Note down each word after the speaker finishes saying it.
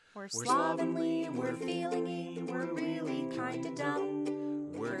We're slovenly, we're feelingy, we're really kinda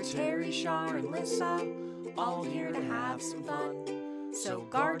dumb. We're Terry, Shar, and Lissa, all here to have some fun. So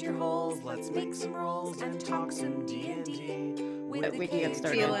guard your holes, let's make some rolls and talk some D&D with the We can get kids.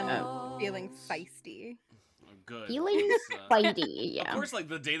 started. Feeling feisty. Good. Feeling fighty, yeah. Of course, like,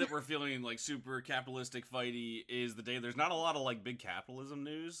 the day that we're feeling, like, super capitalistic fighty is the day there's not a lot of, like, big capitalism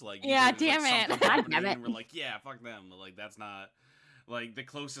news. Like, Yeah, usually there's, damn like, it. something God happening damn it. And we're like, yeah, fuck them. Like, that's not... Like, the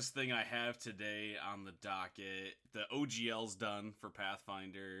closest thing I have today on the docket, the OGL's done for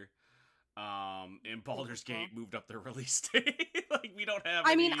Pathfinder, and Baldur's Gate moved up their release date. Like, we don't have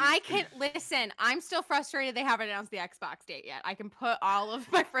any... I can listen. I'm still frustrated they haven't announced the Xbox date yet. I can put all of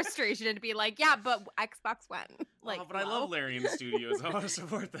my frustration into be like, yeah, but Xbox when? Like, but I love Larian Studios. I want to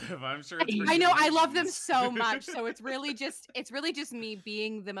support them. I'm sure it's I know I love them so much. So it's really just me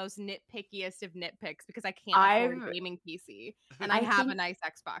being the most nitpickiest of nitpicks because I can't afford a gaming PC and I have a nice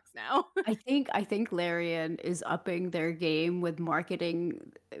Xbox now. I think Larian is upping their game with marketing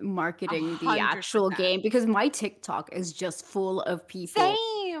the actual 100%. game, because my TikTok is just full of people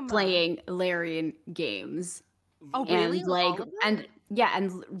Same. playing Larian games. Oh, really? And like All of and yeah,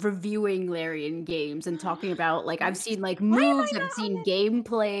 and reviewing Larian games and talking about, like, I've seen like Why am I moves, not I've seen on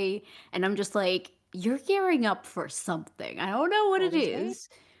gameplay, and I'm just like, you're gearing up for something. I don't know what it Baldur's Gate? is,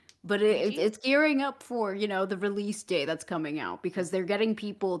 but it's gearing up for, the release day that's coming out, because they're getting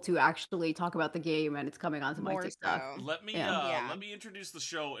people to actually talk about the game, and it's coming onto my More TikTok. so. Let me introduce the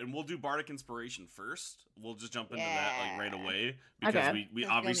show, and we'll do Bardic Inspiration first. We'll just jump into that like right away because Okay. we That's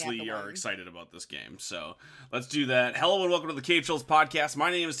gonna be obviously the are one. excited about this game. So let's do that. Hello and welcome to the Cave Trulls podcast. My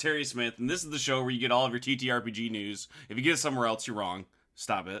name is Terry Smith, and this is the show where you get all of your TTRPG news. If you get it somewhere else, you're wrong.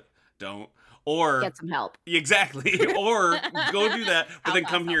 Stop it. Don't. Or Get some help. exactly, or go do that, but then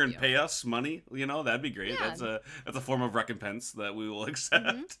Help come us here help and you. pay us money. That'd be great. Yeah. That's a form of recompense that we will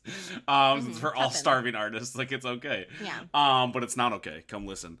accept. For all Happen. starving artists, like, it's okay. Yeah. But it's not okay. Come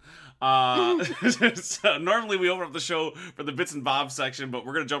listen. So normally we open up the show for the bits and bobs section, but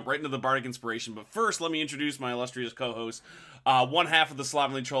we're gonna jump right into the Bardic Inspiration. But first, let me introduce my illustrious co-host, one half of the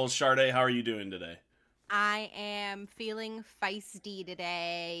Slovenly Trolls. Sade, how are you doing today? I am feeling feisty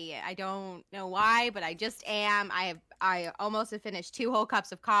today. I don't know why, but I just am. I almost have finished 2 whole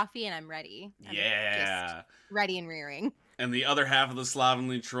cups of coffee and I'm ready. I'm Yeah. just ready and rearing. And the other half of the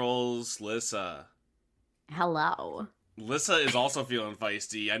Slovenly Trolls, Lissa. Hello. Lissa is also feeling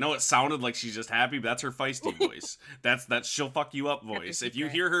feisty. I know it sounded like she's just happy, but that's her feisty voice. That's she'll fuck you up voice. If you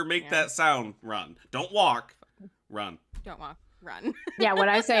hear her make that sound, run. Don't walk. Run. Don't walk, run. Yeah, when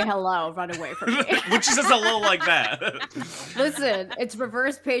I say hello, run away from me. Which is just a little like that. Listen, it's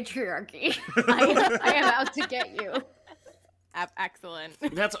reverse patriarchy. I am out to get you. Excellent.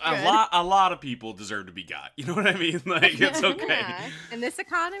 That's a lot of people deserve to be got. You know what I mean? Like, it's okay. Yeah. In this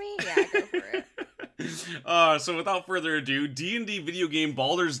economy, yeah, go for it. So without further ado, D&D video game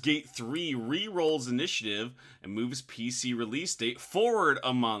Baldur's Gate 3 re-rolls initiative and moves PC release date forward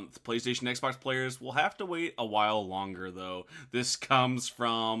a month. PlayStation Xbox players will have to wait a while longer, though. This comes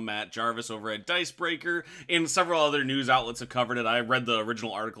from Matt Jarvis over at Dicebreaker, and several other news outlets have covered it. I read the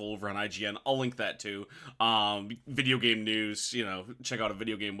original article over on IGN. I'll link that too. Video game news, check out a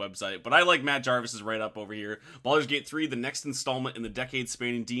video game website. But I like Matt Jarvis's write-up over here. Baldur's Gate 3, the next installment in the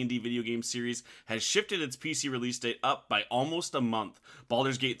decade-spanning D&D video game series, has shifted its PC release date up by almost a month.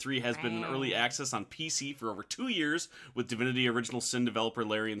 Baldur's Gate 3 has been in early access on PC for over 2 years, with Divinity Original Sin developer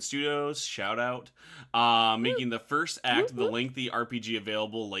Larian Studios, shout out, making the first act of the lengthy RPG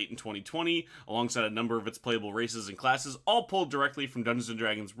available late in 2020, alongside a number of its playable races and classes, all pulled directly from Dungeons &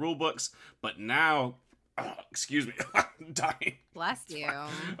 Dragons rulebooks. But now... excuse me, I'm dying. Bless you.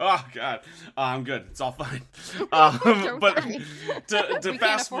 Oh god, I'm good. It's all fine. But to We can't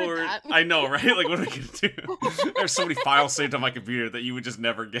fast afford forward, that. I know, right? Like, what are we gonna do? There's so many files saved on my computer that you would just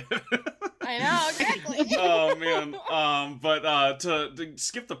never get. I know, exactly. Oh man. But to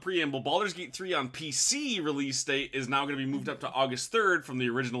skip the preamble, Baldur's Gate 3 on PC release date is now going to be moved up to August 3rd from the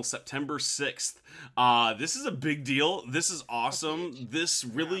original September 6th. This is a big deal. This is awesome. This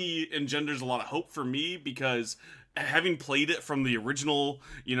really engenders a lot of hope for me, because having played it from the original,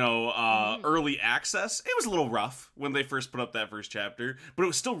 early access, it was a little rough when they first put up that first chapter, but it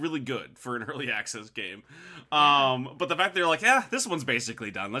was still really good for an early access game. But the fact they're like, this one's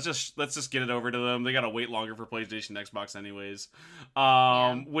basically done. Let's just get it over to them. They gotta wait longer for PlayStation, Xbox anyways.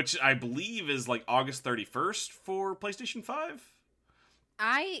 Which I believe is like August 31st for PlayStation 5.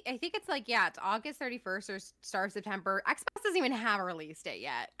 I think it's like, yeah, it's August 31st or start of September. Xbox doesn't even have a release date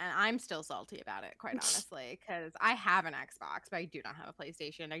yet, and I'm still salty about it, quite honestly, because I have an Xbox, but I do not have a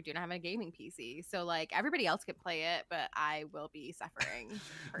PlayStation. I do not have a gaming PC. So, like, everybody else can play it, but I will be suffering.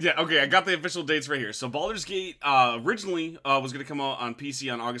 Yeah, okay, I personally. got the official dates right here. So Baldur's Gate originally was going to come out on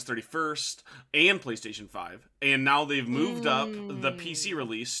PC on August 31st and PlayStation 5. And now they've moved up the PC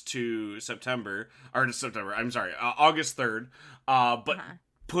release to August 3rd. But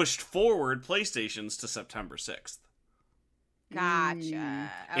pushed forward PlayStation's to September 6th.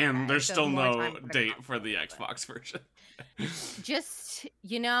 Gotcha. And Okay, there's so still more no time for date console for the development. Xbox version. Just,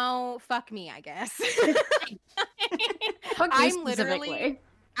 fuck me, I guess. Fuck you I'm literally, specifically.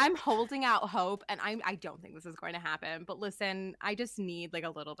 I'm holding out hope, and I don't think this is going to happen. But listen, I just need like a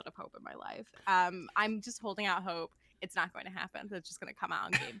little bit of hope in my life. I'm just holding out hope. It's not going to happen. It's just going to come out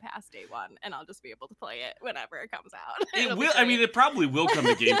on Game Pass day one, and I'll just be able to play it whenever it comes out. It will. I mean, it probably will come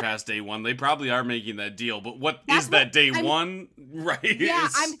to Game Pass day one. They probably are making that deal. But that's that day one? Right? Yeah,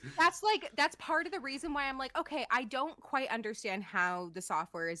 that's part of the reason why I'm like, okay, I don't quite understand how the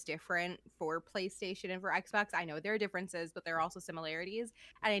software is different for PlayStation and for Xbox. I know there are differences, but there are also similarities.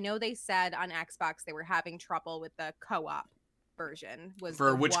 And I know they said on Xbox they were having trouble with the co-op version.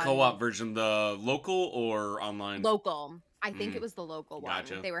 For which co-op version? The local or online? Local. I think it was the local one.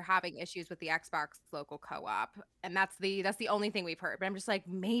 Gotcha. They were having issues with the Xbox local co-op, and that's the only thing we've heard. But I'm just like,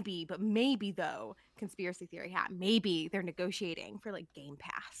 maybe though, conspiracy theory hat, maybe they're negotiating for like Game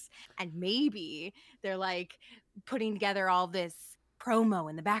Pass, and maybe they're like putting together all this promo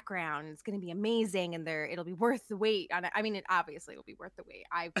in the background. It's going to be amazing, and it'll be worth the wait. I mean, it obviously will be worth the wait.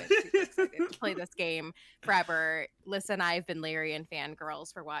 I've been super excited to play this game forever. Listen, I've been Larian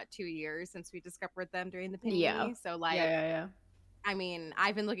fangirls for 2 years since we discovered them during the panini. Yeah. So like, yeah. I mean,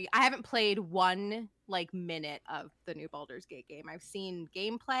 I haven't played one like minute of the new Baldur's Gate game. I've seen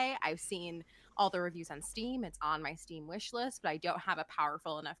gameplay. I've seen all the reviews on Steam. It's on my Steam wish list, but I don't have a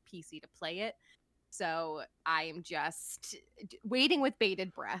powerful enough PC to play it. So I am just waiting with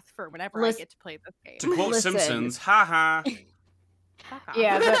bated breath for whenever I get to play this game. To quote Simpsons, haha.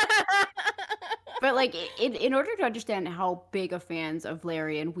 Yeah, but like in order to understand how big of fans of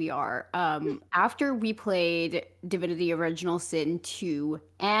Larian we are, after we played Divinity Original Sin 2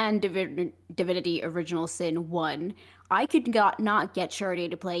 and Divinity Original Sin 1, I could not get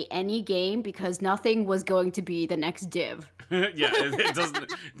Sharday to play any game because nothing was going to be the next Div. Yeah, it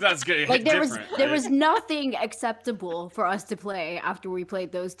doesn't. That's good. Like there was nothing acceptable for us to play after we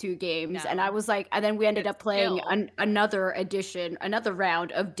played those two games, and I was like, and then we ended up playing another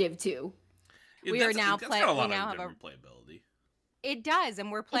round of Div 2. We are now playing. We now have a replayability. It does,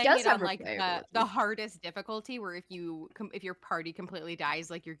 and we're playing it on like the hardest difficulty, where if your party completely dies,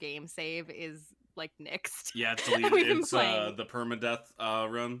 like your game save is like nixed. Yeah, it's deleted. It's the permadeath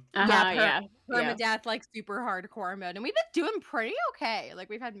run. Permadeath, like super hardcore mode, and we've been doing pretty okay. Like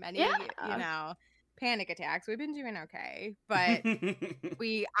we've had many, panic attacks. We've been doing okay, but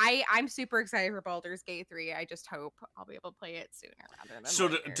I'm super excited for Baldur's Gate 3. I just hope I'll be able to play it sooner rather than So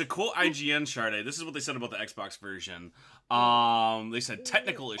later. to quote IGN, Sharday, this is what they said about the Xbox version. They said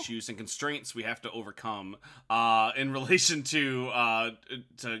technical issues and constraints we have to overcome in relation to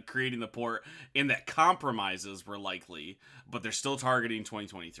creating the port, and that compromises were likely, but they're still targeting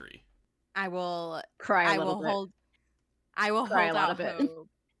 2023. I will cry a little bit. I will hold out hope.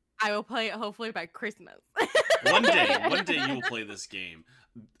 I will play it hopefully by Christmas. One day you will play this game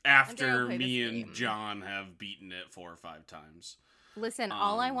after me and John have beaten it 4 or 5 times. Listen,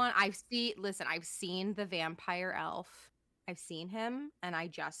 all I want, I've seen the vampire elf. I've seen him, and I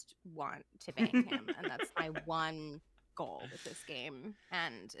just want to bang him, and that's my one goal with this game.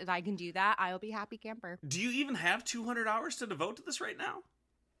 And if I can do that, I'll be happy camper. Do you even have 200 hours to devote to this right now?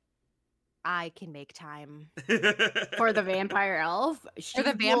 I can make time for the vampire elf. For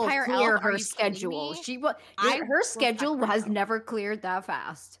the vampire elf, clear her schedule. She will. Her schedule has never cleared that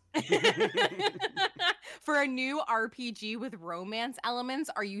fast. For a new RPG with romance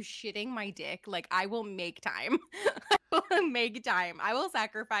elements, are you shitting my dick? Like, I will make time. I will make time. I will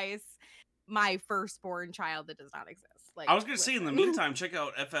sacrifice my firstborn child that does not exist. Like, I was gonna say, in the meantime, check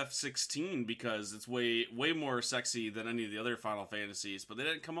out FF16 because it's way more sexy than any of the other Final Fantasies, but they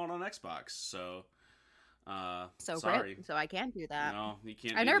didn't come out on Xbox, so Sorry. So I can't do that. No, you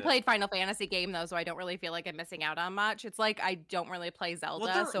can't. I never played Final Fantasy game though, so I don't really feel like I'm missing out on much. It's like I don't really play Zelda,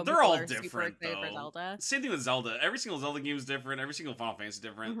 Well, so they're people all are super different excited though. for Zelda. Same thing with Zelda. Every single Zelda game is different. Every single Final Fantasy is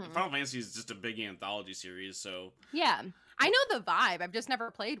different. Mhm. Final Fantasy is just a big anthology series, so Yeah, I know the vibe. I've just never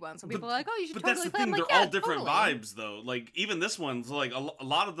played one, so people are like, "Oh, you should But totally that's the play." I'm thing; like, they're yeah, all different totally. vibes, though. Like even this one's like a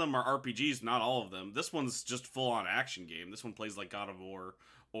lot of them are RPGs, not all of them. This one's just full on action game. This one plays like God of War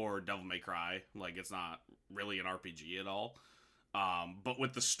or Devil May Cry. Like it's not really an RPG at all. But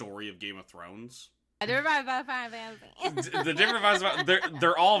with the story of Game of Thrones. The different vibes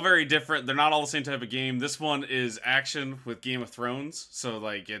they're all very different. They're not all the same type of game. This one is action with Game of Thrones, so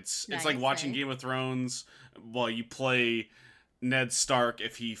like it's like watching Game of Thrones while you play Ned Stark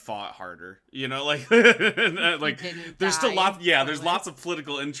if he fought harder. You know, like there's still there's lots of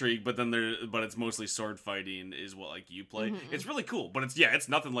political intrigue, but but it's mostly sword fighting is what like you play. Mm-hmm. It's really cool, but it's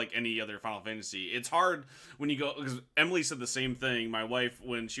nothing like any other Final Fantasy. It's hard when you go, because Emily said the same thing, my wife,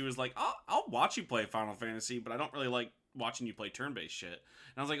 when she was like, I'll watch you play Final Fantasy, but I don't really like watching you play turn-based shit.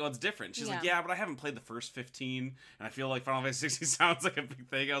 And I was like, oh, it's different. She's like, yeah, but I haven't played the first 15 and I feel like Final Fantasy 16 sounds like a big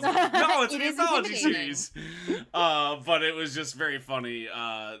thing. I was like, no, it's an anthology series. But it was just very funny.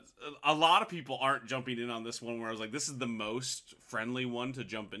 A lot of people aren't jumping in on this one, where I was like, this is the most friendly one to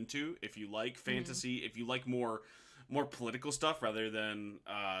jump into if you like fantasy, if you like more political stuff rather than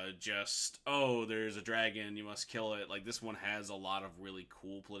just, oh, there's a dragon, you must kill it. Like, this one has a lot of really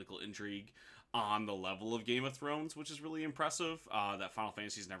cool political intrigue on the level of Game of Thrones, which is really impressive, that Final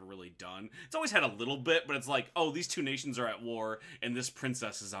Fantasy's never really done. It's always had a little bit, but it's like, oh, these two nations are at war, and this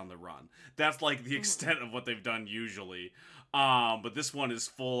princess is on the run. That's, like, the extent of what they've done usually. But this one is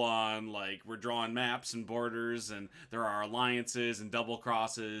full on, like, we're drawing maps and borders, and there are alliances and double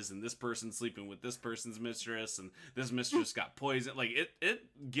crosses, and this person's sleeping with this person's mistress, and this mistress got poisoned. Like, it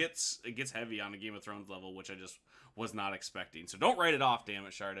gets heavy on a Game of Thrones level, which I just was not expecting. So don't write it off, damn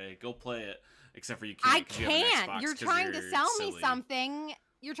it, Sade. Go play it. Except for you can't. I can't. You're trying to sell me something.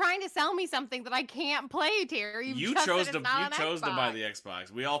 You're trying to sell me something that I can't play, Terry. You chose to buy the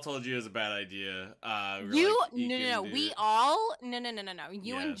Xbox. We all told you it was a bad idea. You and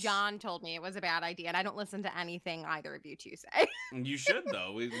John told me it was a bad idea, and I don't listen to anything either of you two say. You should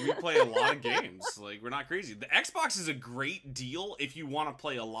though. We play a lot of games. Like, we're not crazy. The Xbox is a great deal if you want to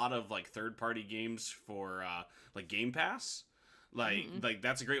play a lot of like third-party games for like Game Pass. Like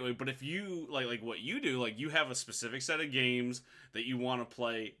that's a great way. But if you like what you do, like you have a specific set of games that you want to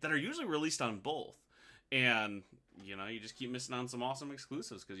play that are usually released on both, and you know you just keep missing on some awesome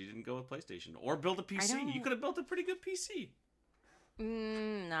exclusives because you didn't go with PlayStation or build a PC. You could have built a pretty good PC.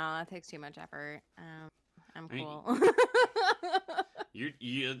 No, that takes too much effort. I'm cool. You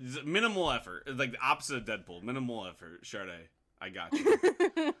minimal effort, like the opposite of Deadpool. Minimal effort, Sade. I got you.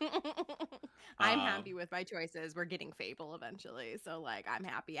 I'm happy with my choices. We're getting Fable eventually, so like I'm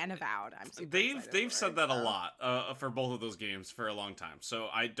happy, and Avowed. I'm super they've said that a lot for both of those games for a long time. So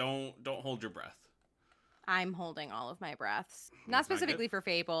I don't hold your breath. I'm holding all of my breaths. Not specifically for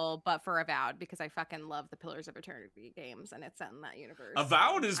Fable, but for Avowed, because I fucking love the Pillars of Eternity games, and it's set in that universe.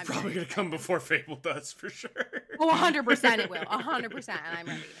 Avowed is probably going to come before Fable does, for sure. Oh, 100% it will. 100%, and I'm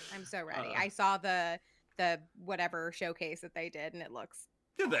ready. I'm so ready. I saw the whatever showcase that they did, and it looks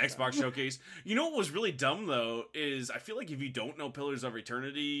the Xbox showcase. You know what was really dumb though is I feel like if you don't know Pillars of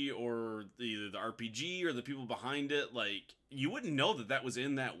Eternity or either the RPG or the people behind it, like you wouldn't know that was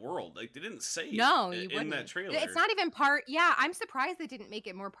in that world. Like they didn't say in that trailer. It's not even part. Yeah, I'm surprised they didn't make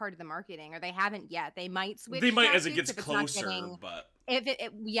it more part of the marketing, or they haven't yet. They might switch. They might as it gets closer, but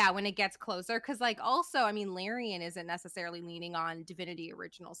when it gets closer, because like also, I mean, Larian isn't necessarily leaning on Divinity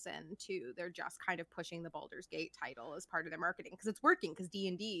Original Sin 2. They're just kind of pushing the Baldur's Gate title as part of their marketing because it's working. Because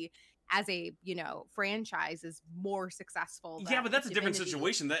D&D as a franchise is more successful. Yeah, but that's a different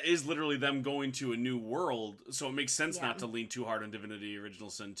situation. That is literally them going to a new world, so it makes sense not to lean too hard on Divinity Original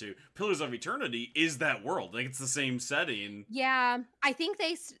Sin 2. Pillars of Eternity is that world. Like it's the same setting. Yeah, I think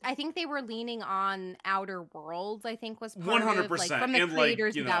they were leaning on Outer Worlds. I think was 100% from the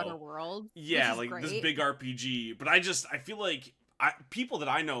creators of Outer Worlds. Yeah, like great. This big RPG. But I feel like people that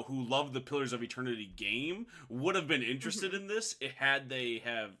I know who love the Pillars of Eternity game would have been interested in this had they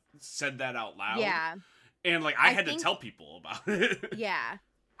have said that out loud. Yeah. And like I had to tell people about it. Yeah.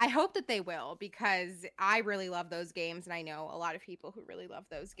 I hope that they will, because I really love those games, and I know a lot of people who really love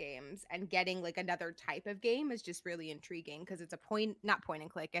those games, and getting like another type of game is just really intriguing, because it's not point and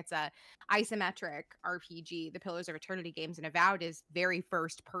click, it's a isometric RPG. The Pillars of Eternity games, and Avowed is very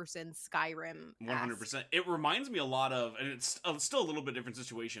first person Skyrim. 100%. It reminds me a lot of, and it's still a little bit different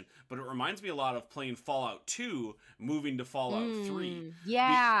situation, but it reminds me a lot of playing Fallout 2 moving to Fallout 3.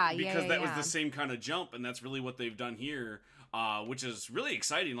 Yeah, because that was the same kind of jump, and that's really what they've done here. Which is really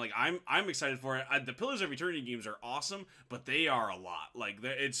exciting. Like I'm excited for it. The Pillars of Eternity games are awesome, but they are a lot. Like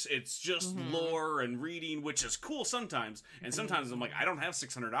it's just lore and reading, which is cool sometimes. And sometimes I'm like, I don't have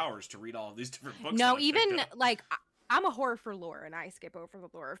 600 hours to read all of these different books. No, even like I'm a whore for lore, and I skip over the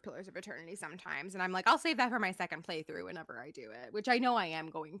lore of Pillars of Eternity sometimes. And I'm like, I'll save that for my second playthrough whenever I do it, which I know I am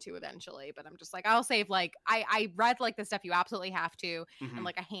going to eventually. But I'm just like, I'll save like I read like the stuff you absolutely have to, and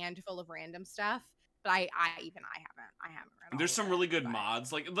like a handful of random stuff. But I haven't read. There's some really good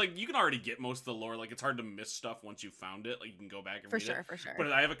mods. Like you can already get most of the lore. Like it's hard to miss stuff once you found it. Like you can go back and read it. For sure.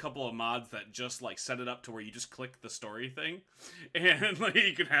 But I have a couple of mods that just like set it up to where you just click the story thing, and like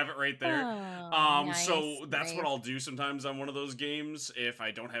you can have it right there. Nice, so that's what I'll do sometimes on one of those games if I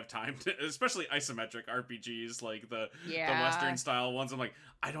don't have time to, especially isometric RPGs like the Western style ones. I'm like,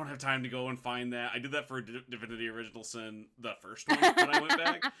 I don't have time to go and find that. I did that for Divinity Original Sin, the first one, when I went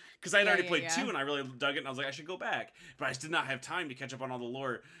back, because I'd already played 2 and I really dug it, and I was like, I should go back, but I just did not have time to catch up on all the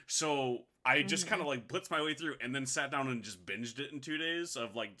lore, so I just kind of like blitzed my way through and then sat down and just binged it in 2 days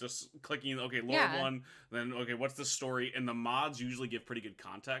of like just clicking, okay, lore 1, then okay, what's the story? And the mods usually give pretty good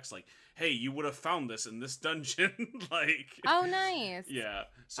context, like, hey, you would have found this in this dungeon. Like, oh, nice. Yeah,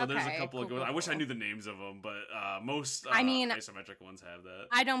 so there's a couple of good ones. I wish I knew the names of them, but most isometric ones have that.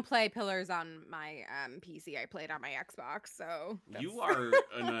 I don't play Pillars on my PC. I play it on my Xbox, so you are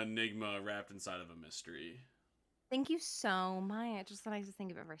an enigma wrapped inside of a mystery. Thank you so much. Just the nicest thing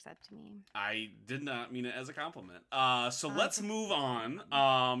you've ever said to me. I did not mean it as a compliment. So let's move on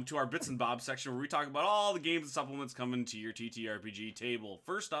to our Bits and Bobs section, where we talk about all the games and supplements coming to your TTRPG table.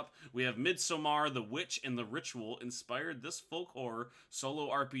 First up, we have Midsommar, the Witch and the Ritual inspired this folk horror solo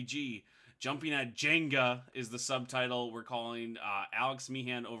RPG. Jumping at Jenga is the subtitle. We're calling Alex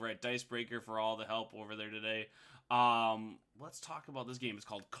Meehan over at Dicebreaker for all the help over there today. Let's talk about this game. It's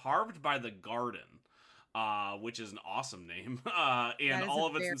called Carved by the Garden. Which is an awesome name. And all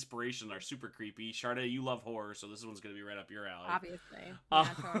of its inspiration are super creepy. Sharda, you love horror, so this one's going to be right up your alley. Obviously. Yeah,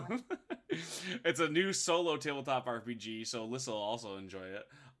 totally. It's a new solo tabletop RPG, so Alyssa will also enjoy it.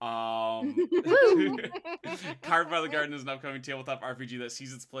 Carved by the Garden is an upcoming tabletop RPG that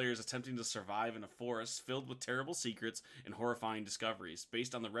sees its players attempting to survive in a forest filled with terrible secrets and horrifying discoveries.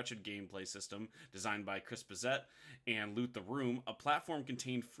 Based on the Wretched gameplay system designed by Chris Bizet and Loot the Room, a platform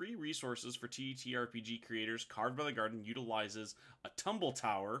contained free resources for TTRPG creators. Carved by the Garden utilizes a tumble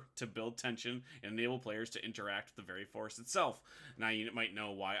tower to build tension and enable players to interact with the very forest itself. Now you might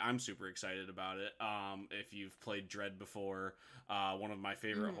know why I'm super excited about it. If you've played Dread before, one of my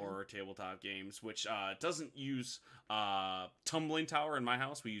favorite horror tabletop games, which doesn't use tumbling tower in my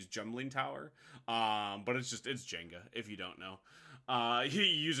house. We use jumbling tower, but it's Jenga, if you don't know. You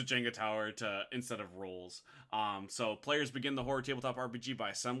use a Jenga tower instead of rolls. So players begin the horror tabletop RPG by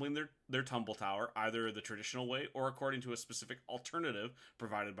assembling their tumble tower, either the traditional way or according to a specific alternative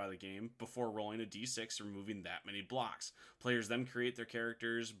provided by the game, before rolling a d6 and removing that many blocks. Players then create their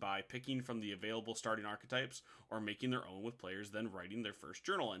characters by picking from the available starting archetypes or making their own, with players then writing their first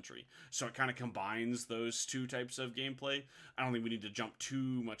journal entry. So it kind of combines those two types of gameplay. I don't think we need to jump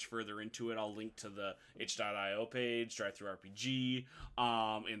too much further into it. I'll link to the itch.io page, DriveThruRPG,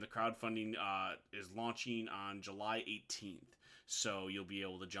 and the crowdfunding is launching on July 18th. So you'll be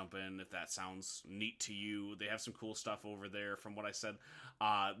able to jump in if that sounds neat to you. They have some cool stuff over there. From what I said,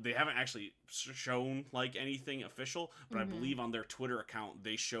 they haven't actually shown like anything official, but I believe on their Twitter account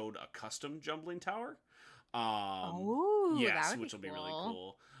they showed a custom jumbling tower. Yes, which will be really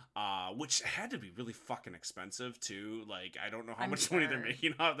cool. Which had to be really fucking expensive too. Like, I don't know how much money they're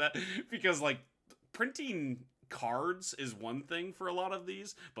making off that, because like printing cards is one thing for a lot of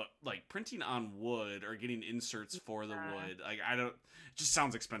these, but like printing on wood or getting inserts for the wood, like it just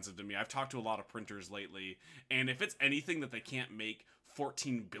sounds expensive to me. I've talked to a lot of printers lately, and if it's anything that they can't make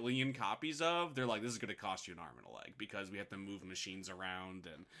 14 billion copies of, they're like, this is going to cost you an arm and a leg, because we have to move machines around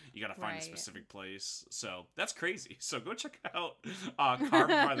and you got to find a specific place. So that's crazy. So go check out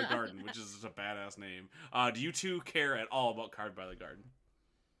Carved by the Garden, which is just a badass name. Do you two care at all about Carved by the Garden?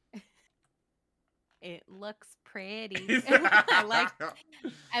 It looks pretty. I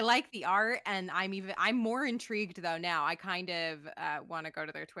like the art, and I'm more intrigued though now. I kind of want to go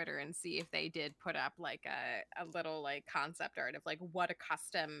to their Twitter and see if they did put up like a little like concept art of like what a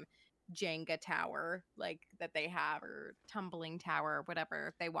custom Jenga tower like that they have, or tumbling tower,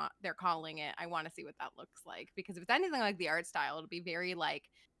 whatever they're calling it. I want to see what that looks like, because if it's anything like the art style, it'll be very like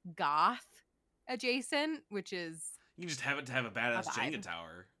goth adjacent, which is You just have it to have a badass Jenga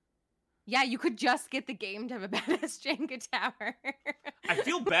tower. Yeah, you could just get the game to have a badass Jenga tower. I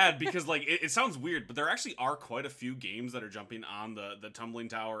feel bad because, like, it sounds weird, but there actually are quite a few games that are jumping on the tumbling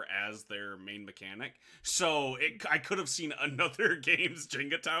tower as their main mechanic. So I could have seen another game's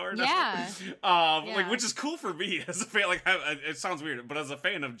Jenga tower now. Yeah. Like, which is cool for me as a fan. Like, it sounds weird, but as a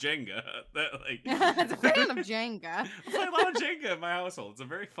fan of Jenga, as a fan of Jenga, I play a lot of Jenga in my household. It's a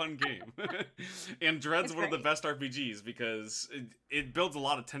very fun game. And Dread's one of the best RPGs because it builds a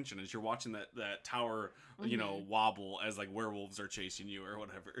lot of tension as you're watching that tower, you know, wobble as like werewolves are chasing you or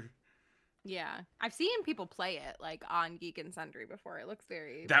whatever. Yeah, I've seen people play it like on Geek and Sundry before. It looks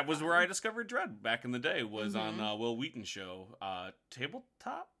very That was where I discovered Dread back in the day, was on Will Wheaton's show,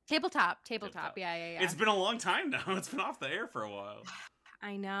 Tabletop. Yeah. It's been a long time now. It's been off the air for a while.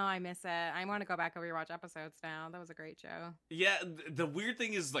 I know, I miss it. I want to go back and rewatch episodes now. That was a great show. Yeah, the weird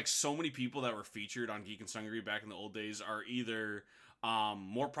thing is, like, so many people that were featured on Geek and Sundry back in the old days are either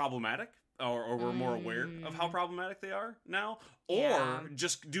more problematic or we're more aware of how problematic they are now, or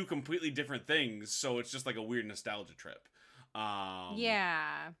just do completely different things, so it's just like a weird nostalgia trip.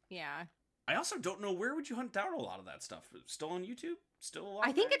 Yeah. I also don't know, where would you hunt down a lot of that stuff? Still on YouTube? Still a lot?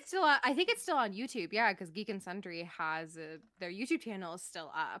 I think it's still on YouTube. Yeah, because Geek and Sundry has their YouTube channel is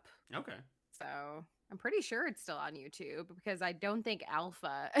still up. Okay. So I'm pretty sure it's still on YouTube, because I don't think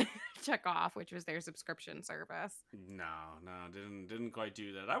Alpha took off, which was their subscription service. No, didn't quite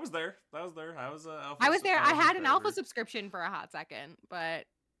do that. I was there. I was Alpha. I was there. I had an Alpha subscription for a hot second, but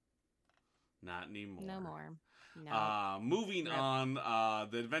not anymore. No more. No. Moving on,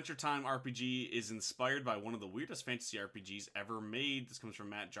 the Adventure Time RPG is inspired by one of the weirdest fantasy RPGs ever made. This comes from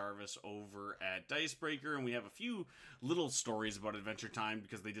Matt Jarvis over at Dicebreaker, and we have a few little stories about Adventure Time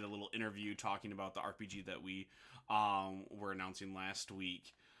because they did a little interview talking about the RPG that we were announcing last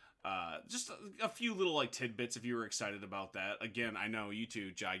week. Just a few little like tidbits if you were excited about that. Again, I know you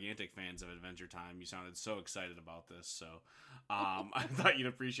two gigantic fans of Adventure Time. You sounded so excited about this, so I thought you'd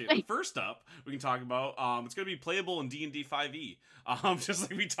appreciate it. First up, we can talk about it's going to be playable in D&D 5e. Just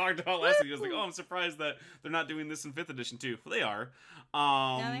like we talked about last week. I was like, oh, I'm surprised that they're not doing this in 5th edition too. Well, they are.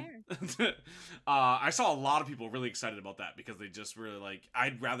 I saw a lot of people really excited about that because they just really like,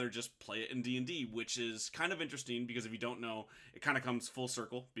 I'd rather just play it in D&D, which is kind of interesting because if you don't know, it kind of comes full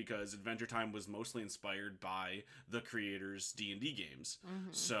circle because Adventure Time was mostly inspired by the creators' D&D games.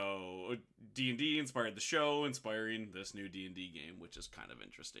 So D&D inspired the show, inspiring this new D&D game, which is kind of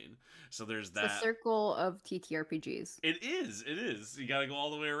interesting. So there's that. The circle of TTRPGs. It is. You gotta go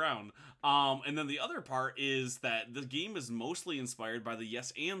all the way around. And then the other part is that the game is mostly inspired by the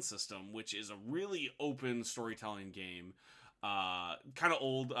Yes and system, which is a really open storytelling game. Kind of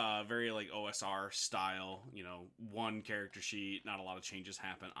old, very like OSR style, you know, one character sheet, not a lot of changes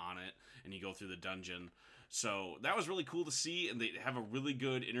happen on it, and you go through the dungeon. So that was really cool to see, and they have a really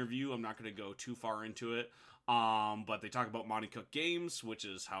good interview. I'm not going to go too far into it. But they talk about Monty Cook Games, which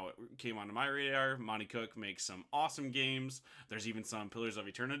is how it came onto my radar. Monty Cook makes some awesome games. There's even some Pillars of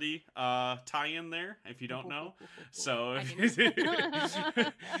Eternity tie-in there, if you don't know. So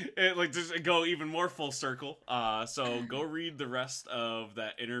it like just go even more full circle. So go read the rest of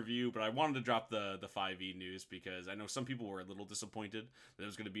that interview. But I wanted to drop the 5e news because I know some people were a little disappointed that it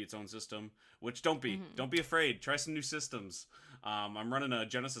was going to be its own system. Which don't be afraid. Try some new systems. I'm running a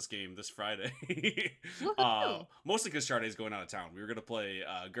Genesis game this Friday. Mostly because Shardae's going out of town. We were going to play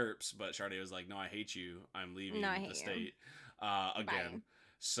GURPS, but Shardae was like, no, I hate you. I'm leaving the state again. Bye.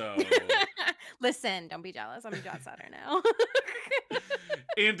 So listen, don't be jealous. I'm a jet setter now.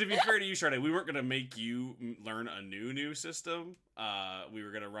 And to be fair to you, Shardae, we weren't going to make you learn a new system. We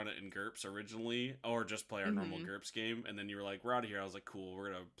were going to run it in GURPS originally, or just play our normal GURPS game. And then you were like, we're out of here. I was like, cool,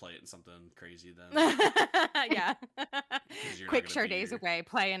 we're going to play it in something crazy then. Yeah. Quick Shardae's away.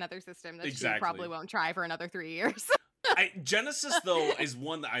 Play another system that she probably won't try for another 3 years. Genesis, though, is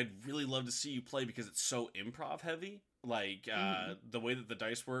one that I'd really love to see you play because it's so improv heavy. Like, the way that the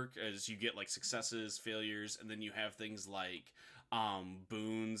dice work is you get, like, successes, failures, and then you have things like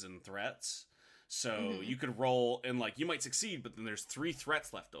boons and threats. So you could roll and like you might succeed, but then there's 3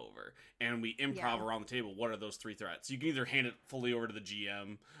 threats left over, and we improv around the table. What are those 3 threats? You can either hand it fully over to the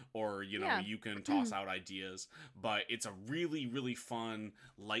GM, or you know you can toss out ideas. But it's a really, really fun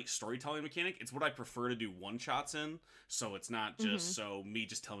light storytelling mechanic. It's what I prefer to do one shots in, so it's not just me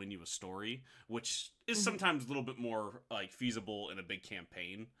just telling you a story, which is sometimes a little bit more like feasible in a big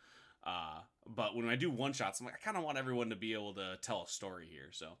campaign. But when I do one shots, I'm like, I kind of want everyone to be able to tell a story here.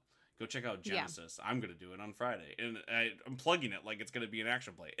 So go check out Genesis. I'm going to do it on Friday. And I'm plugging it like it's going to be an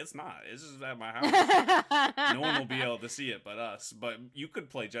action play. It's not. It's just at my house. No one will be able to see it but us. But you could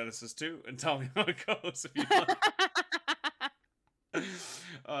play Genesis too and tell me how it goes if you like.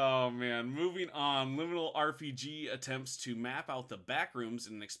 Oh man, moving on. Liminal RPG attempts to map out the backrooms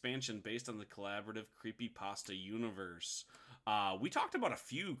in an expansion based on the collaborative creepypasta universe. We talked about a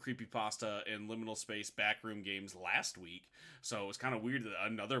few creepypasta and liminal space backroom games last week, so it was kind of weird that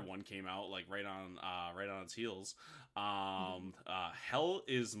another one came out like right on its heels. Hell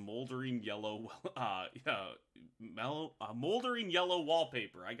is moldering yellow, moldering yellow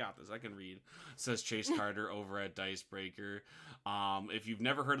wallpaper. I got this. I can read. Says Chase Carter over at Dicebreaker. If you've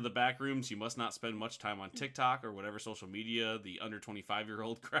never heard of the backrooms, you must not spend much time on TikTok or whatever social media the under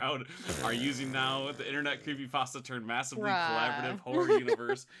 25-year-old crowd are using now. The internet creepypasta turned massively collaborative horror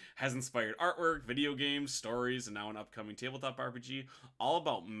universe has inspired artwork, video games, stories, and now an upcoming tabletop RPG, all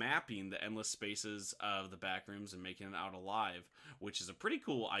about mapping the endless spaces of the backrooms and making it out alive, which is a pretty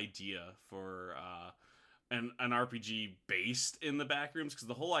cool idea for an RPG based in the backrooms, because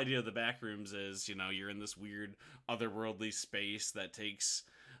the whole idea of the backrooms is, you know, you're in this weird otherworldly space that takes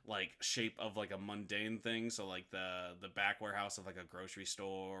like shape of like a mundane thing, so like the back warehouse of like a grocery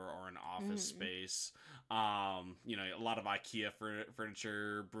store or an office space. You know, a lot of IKEA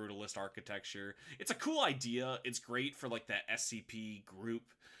furniture, brutalist architecture. It's a cool idea. It's great for like that SCP group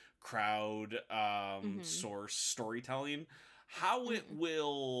crowd source storytelling. How it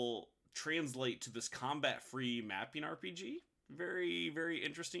will translate to this combat-free mapping RPG, very, very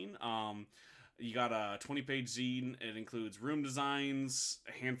interesting. You got a 20-page zine. It includes room designs,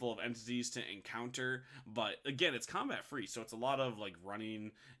 a handful of entities to encounter, but again, it's combat-free, so it's a lot of like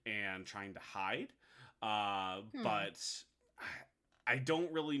running and trying to hide. But I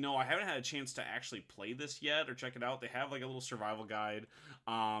don't really know. I haven't had a chance to actually play this yet or check it out. They have like a little survival guide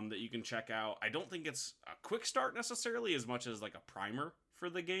that you can check out. I don't think it's a quick start necessarily as much as like a primer for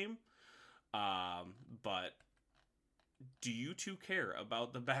the game. But do you two care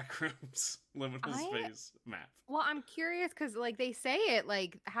about the backrooms liminal space map? Well, I'm curious because like they say it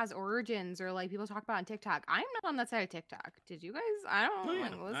like has origins, or like people talk about on TikTok. I'm not on that side of TikTok. Did you guys? I don't. Oh, yeah.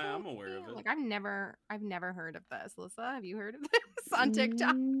 Like, Alyssa, I'm aware of it. Like I've never heard of this. Alyssa, have you heard of this on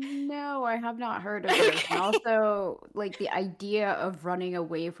TikTok? No, I have not heard of this. And also, like the idea of running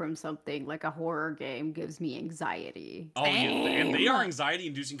away from something like a horror game gives me anxiety. Oh yeah, and they are anxiety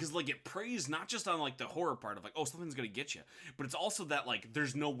inducing because like it preys not just on like the horror part of like, oh, something's gonna get you, but it's also that like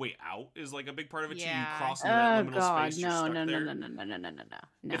there's no way out is like a big part of it too. You cross into that liminal space. No.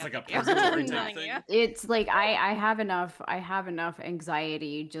 It's like a purgatory type thing. It's like I have enough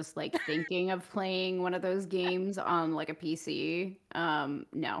anxiety just like thinking of playing one of those games on like a PC.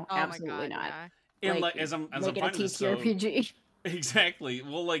 No, absolutely not. Yeah. And like as I'm finding this, TTRPG. Exactly.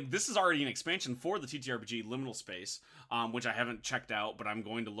 Well, like this is already an expansion for the TTRPG Liminal Space, which I haven't checked out, but I'm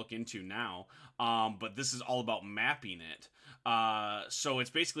going to look into now. But this is all about mapping it. So it's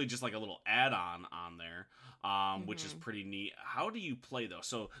basically just like a little add-on on there, which is pretty neat. How do you play though?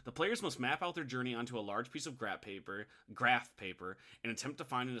 So the players must map out their journey onto a large piece of graph paper, and attempt to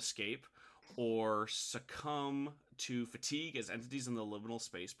find an escape or succumb to fatigue as entities in the liminal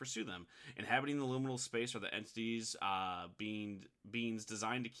space pursue them. Inhabiting the liminal space are the entities, beings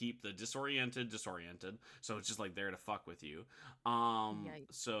designed to keep the disoriented. So it's just like there to fuck with you.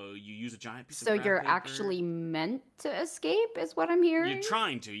 So you use a giant piece of graph you're paper. actually meant to escape, is what I'm hearing? You're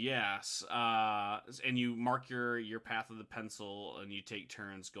trying to, yes. And you mark your path with a pencil, and you take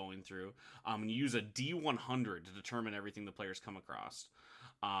turns going through. And you use a D100 to determine everything the players come across.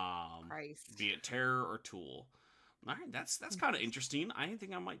 Be it terror or tool. All right, that's kind of interesting. I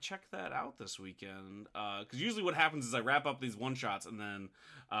think I might check that out this weekend. Because usually what happens is I wrap up these one shots and then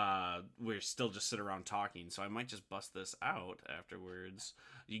we're still just sit around talking. So I might just bust this out afterwards.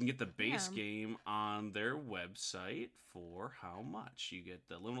 You can get the base game on their website for how much? You get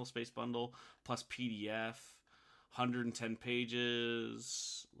the Liminal Space Bundle plus PDF, 110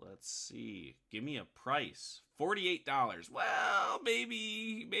 pages. Let's see. Give me a price. $48. Well,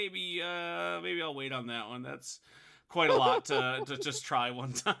 maybe I'll wait on that one. That's quite a lot to just try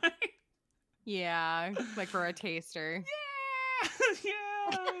one time. Yeah, like for a taster. Yeah.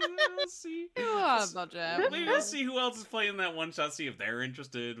 We'll see. Maybe We'll see who else is playing that one shot. See if they're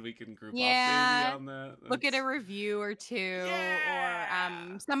interested. We can group up maybe on that. Look at a review or two,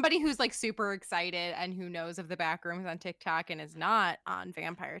 or somebody who's like super excited and who knows of the back rooms on TikTok and is not on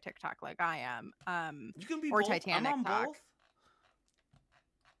Vampire TikTok like I am. You can be or both. Titanic I'm on Talk. both.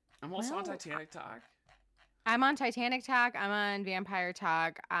 I'm also on Titanic Talk. I'm on Titanic Talk. I'm on Vampire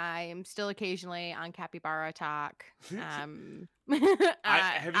Talk. I'm still occasionally on Capybara Talk. Have you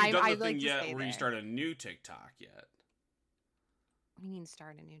done the thing yet where you start a new TikTok yet? What do you mean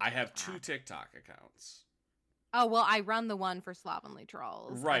start a new TikTok? I have 2 TikTok accounts. Oh, well, I run the one for Slovenly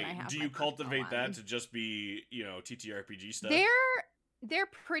Trolls. Right. Do you cultivate that to just be, TTRPG stuff? They're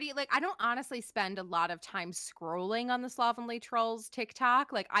pretty, like, I don't honestly spend a lot of time scrolling on the Slovenly Trolls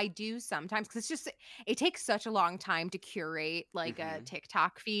TikTok. Like, I do sometimes, because it takes such a long time to curate, like, a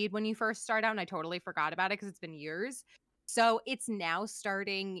TikTok feed when you first start out, and I totally forgot about it because it's been years. So it's now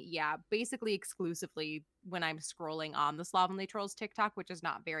starting, basically exclusively when I'm scrolling on the Slovenly Trolls TikTok, which is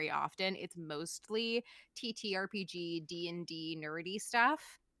not very often. It's mostly TTRPG, D&D, nerdy stuff,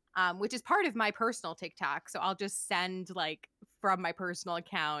 which is part of my personal TikTok. So I'll just send, like, from my personal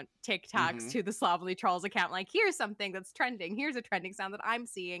account TikToks to the Slovenly Trolls account. Like, here's something that's trending. Here's a trending sound that I'm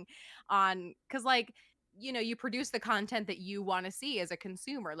seeing on, because, like, you produce the content that you want to see as a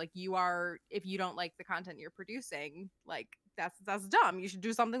consumer. Like, if you don't like the content you're producing, like, that's dumb. You should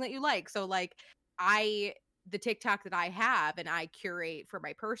do something that you like. So, like, the TikTok that I have and I curate for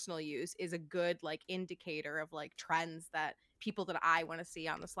my personal use is a good, like, indicator of, like, trends that people that I want to see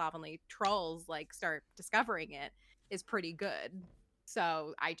on the Slovenly Trolls, like, start discovering it is pretty good.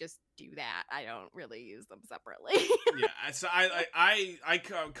 So I just do that. I don't really use them separately. So I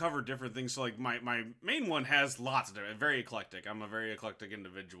cover different things. So, like, my main one has lots of different, very eclectic. I'm a very eclectic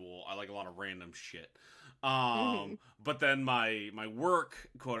individual. I like a lot of random shit. But then my work,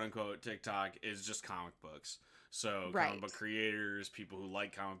 quote unquote, TikTok is just comic books. So comic book creators, people who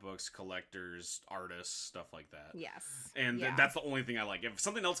like comic books, collectors, artists, stuff like that. Yes. And that's the only thing I like. If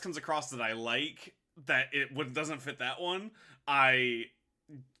something else comes across that I like that doesn't fit that one, I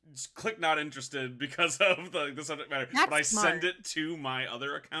just click not interested because of the subject matter. That's but I smart. send it to my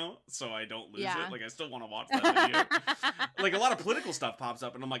other account so I don't lose it. Like, I still want to watch that video. Like, a lot of political stuff pops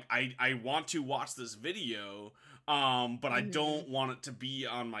up and I'm like, I want to watch this video, but I don't want it to be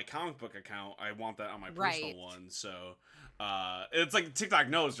on my comic book account. I want that on my personal one. So it's like TikTok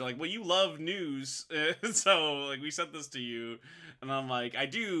knows. They're like, well, you love news, so, like, we sent this to you. And I'm like, I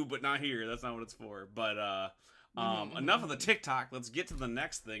do, but not here. That's not what it's for. But enough of the TikTok. Let's get to the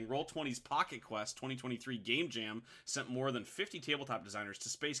next thing. Roll20's Pocket Quest 2023 Game Jam sent more than 50 tabletop designers to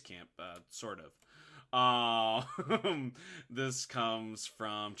Space Camp, sort of. This comes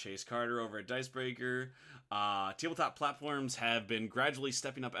from Chase Carter over at Dicebreaker. Tabletop platforms have been gradually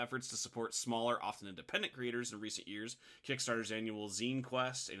stepping up efforts to support smaller, often independent creators in recent years. Kickstarter's annual Zine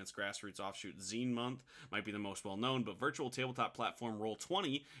Quest and its grassroots offshoot Zine Month might be the most well-known, but virtual tabletop platform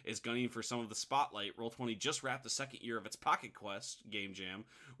Roll20 is gunning for some of the spotlight. Roll20 just wrapped the second year of its Pocket Quest Game Jam,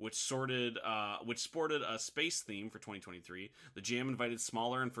 which sported a space theme for 2023. The jam invited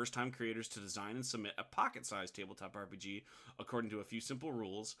smaller and first-time creators to design and submit a pocket-sized tabletop RPG according to a few simple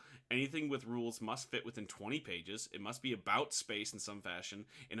rules. Anything with rules must fit within 20 pages, it must be about space in some fashion,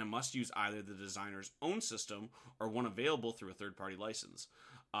 and it must use either the designer's own system or one available through a third-party license.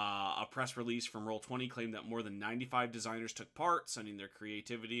 A press release from Roll20 claimed that more than 95 designers took part, sending their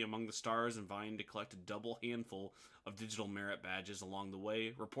creativity among the stars and vying to collect a double handful of digital merit badges along the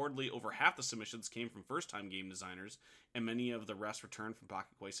way. Reportedly, over half the submissions came from first-time game designers, and many of the rest returned from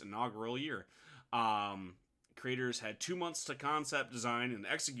Pocket Quest's inaugural year. Creators had 2 months to concept, design, and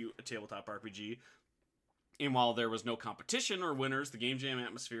execute a tabletop RPG. And while there was no competition or winners, the Game Jam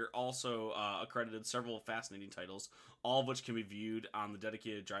atmosphere also accredited several fascinating titles, all of which can be viewed on the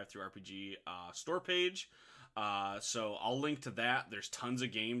dedicated Drive-Thru RPG store page. So I'll link to that. There's tons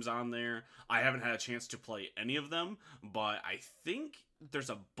of games on there. I haven't had a chance to play any of them, but I think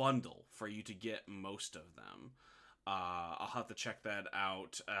there's a bundle for you to get most of them. I'll have to check that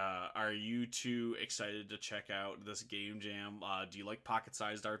out. Are you two excited to check out this Game Jam? Do you like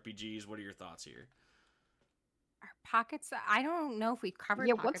pocket-sized RPGs? What are your thoughts here? Pockets. I don't know if we covered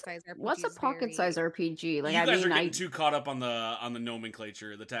pocket-sized RPGs. What's a pocket-sized RPG? Like, you guys are getting too caught up on the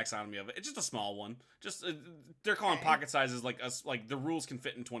nomenclature, the taxonomy of it. It's just a small one. Just they're calling pocket sizes like the rules can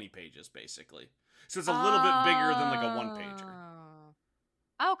fit in 20 pages basically. So it's a little bit bigger than like a one-pager.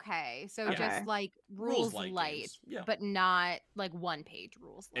 Okay, so just like rules light, but not like one-page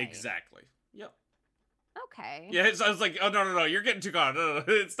rules light. Exactly. Yep. Okay. Yeah, I was like, oh no, you're getting too caught. No,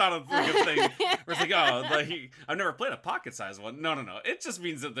 it's not a good thing. Where it's like, I've never played a pocket-sized one. No. It just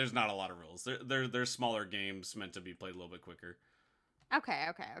means that there's not a lot of rules. They're smaller games meant to be played a little bit quicker. Okay.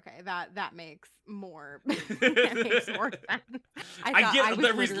 That makes more that makes more sense. I get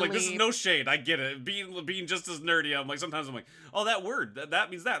that reason. Like, this is no shade. I get it. Being just as nerdy, I'm like, sometimes I'm like, oh, that word that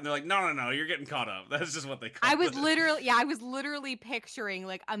means that, and they're like, no, you're getting caught up. That's just what they call it. I was literally picturing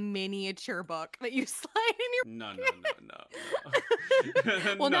like a miniature book that you slide in your. No.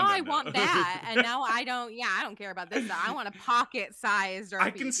 Well, now I want that, and now I don't care about this. I want a pocket-sized RPG.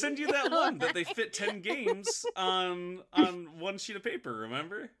 I can send you that one that they fit 10 games on one sheet of paper.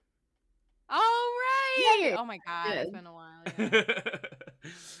 Remember? Oh right. Yeah. Oh my god, it's been a while. Yeah.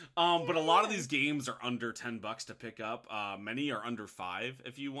 But a lot of these games are under $10 to pick up. Many are under $5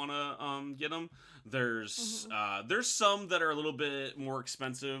 if you want to get them. There's some that are a little bit more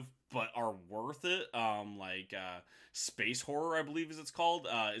expensive but are worth it. Like Space Horror, I believe it's called,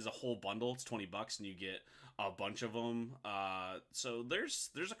 is a whole bundle. It's $20 and you get a bunch of them. So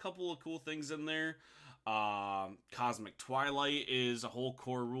there's a couple of cool things in there. Cosmic Twilight is a whole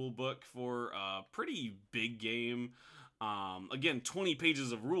core rule book for a pretty big game. Again, 20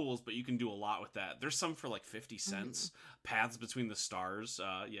 pages of rules, but you can do a lot with that. There's some for like 50 cents. Paths Between the Stars,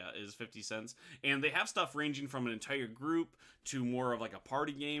 is 50 cents. And they have stuff ranging from an entire group to more of like a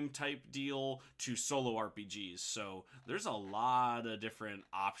party game type deal to solo RPGs. So there's a lot of different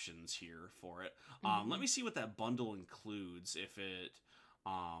options here for it. Let me see what that bundle includes. If it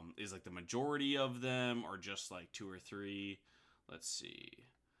is like the majority of them or just like 2 or 3. Let's see.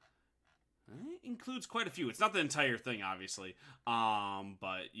 It includes quite a few. It's not the entire thing, obviously,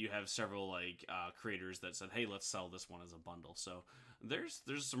 but you have several like creators that said, "Hey, let's sell this one as a bundle." So there's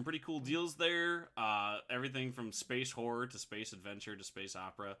some pretty cool deals there. Everything from space horror to space adventure to space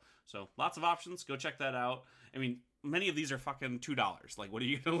opera. So lots of options. Go check that out. I mean, many of these are fucking $2. Like, what are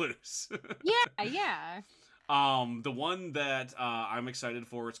you gonna lose? Yeah. The one that I'm excited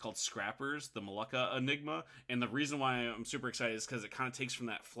for, it's called Scrappers, the Molucca Enigma, and the reason why I'm super excited is because it kind of takes from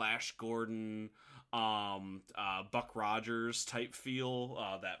that Flash Gordon, Buck Rogers type feel,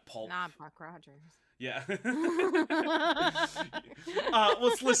 that pulp. Not Buck Rogers. Yeah.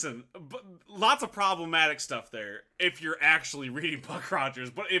 Let's listen. Lots of problematic stuff there if you're actually reading Buck Rogers,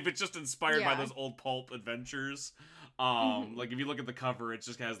 but if it's just inspired by those old pulp adventures. Like if you look at the cover, it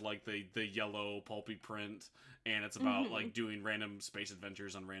just has like the yellow pulpy print, and it's about like doing random space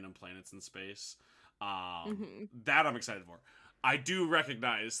adventures on random planets in space. That I'm excited for. I do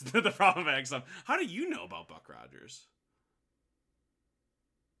recognize the problematic stuff. How do you know about Buck Rogers?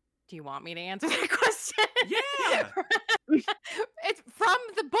 Do you want me to answer that question? Yeah. It's from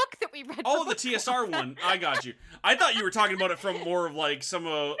the book that we read. Oh, the TSR one. I got you. I thought you were talking about it from more of like some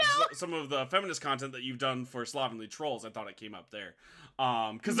of the feminist content that you've done for Slovenly Trolls. I thought it came up there.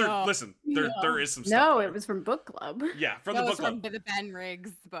 Because there is some stuff. No, there. It was from book club. Yeah, from the book club. From the Ben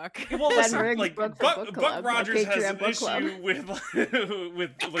Riggs book. Well, listen, Ben Riggs like book Buck Rogers has an issue club. with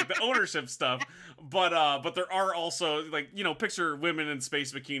like the ownership stuff, but there are also like, you know, picture women in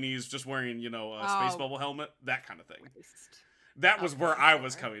space bikinis just wearing, you know, a space bubble helmet, that kind of thing. That was where I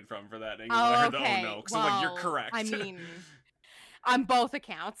was coming from for that angle. I heard the oh no, because I'm like, you're correct. I mean, on both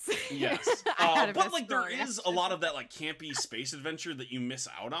accounts. Yes. But like there is a lot of that like campy space adventure that you miss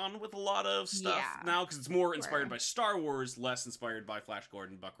out on with a lot of stuff now, because it's more inspired by Star Wars, less inspired by Flash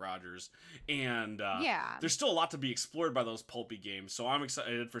Gordon, Buck Rogers, and there's still a lot to be explored by those pulpy games. So I'm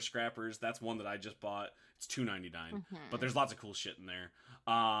excited for Scrappers. That's one that I just bought. It's $2.99, but there's lots of cool shit in there.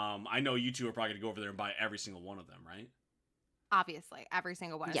 I know you two are probably gonna go over there and buy every single one of them, right? Obviously, every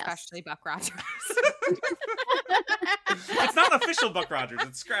single one, especially Buck Rogers. It's not official Buck Rogers,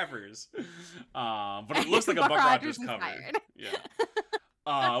 it's Scrappers. But it looks like a Buck Rogers cover.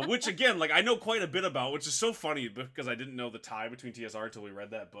 Yeah. Which again, like I know quite a bit about, which is so funny because I didn't know the tie between TSR until we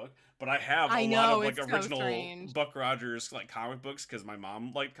read that book. But I have a lot of like original Buck Rogers like comic books because my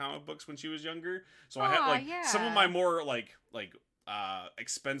mom liked comic books when she was younger. So I have like some of my more like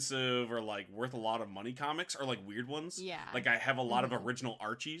expensive or like worth a lot of money comics are like weird ones. Yeah. Like I have a lot of original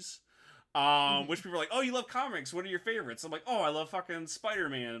Archies. Which people are like, oh, you love comics, what are your favorites? I'm like, oh, I love fucking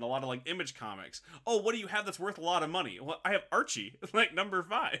Spider-Man and a lot of like Image comics. Oh, what do you have that's worth a lot of money? Well, I have Archie, like number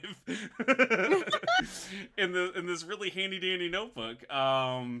 5 in this really handy dandy notebook.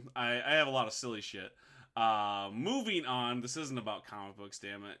 I have a lot of silly shit. Moving on, this isn't about comic books,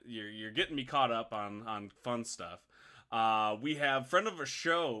 damn it. You're getting me caught up on fun stuff. We have friend of a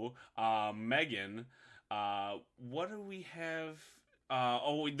show, Megan. What do we have?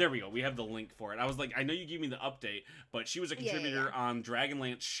 There we go. We have the link for it. I was like, I know you gave me the update, but she was a contributor on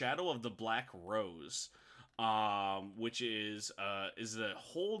Dragonlance Shadow of the Black Rose. which is it a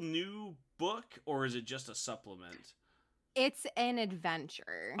whole new book or is it just a supplement? It's an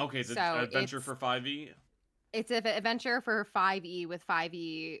adventure. Okay, it's an adventure for 5e. It's an adventure for 5e with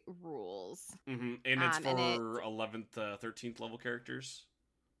 5e rules. Mm-hmm. And it's for 11th, 13th level characters?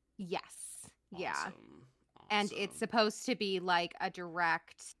 Yes. Awesome. Yeah. Awesome. And it's supposed to be like a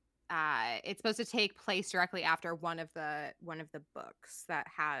direct... it's supposed to take place directly after one of the books that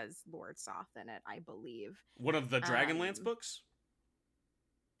has Lord Soth in it, I believe. One of the Dragonlance books?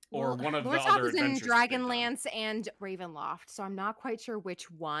 Or one of Lord the Soth other is in adventures Dragonlance and Ravenloft, so I'm not quite sure which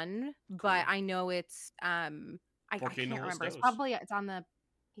one, but I know it's I can't remember. It's on the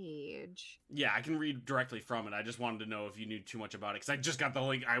page. Yeah, I can read directly from it. I just wanted to know if you knew too much about it because I just got the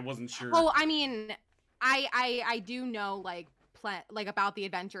link. I wasn't sure. Oh, I mean, I do know like about the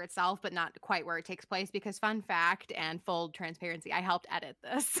adventure itself, but not quite where it takes place, because fun fact and full transparency, I helped edit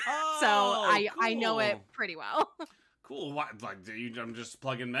this. Oh, so cool. I know it pretty well. Cool. What, like, I'm just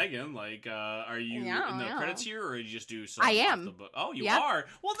plugging Megan. Like, are you in the credits here, or you just do some? I am. The book? Oh, you are.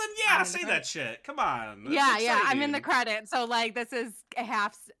 Well, then, say that shit. Come on. That's yeah. I'm in the credits. So, like, this is a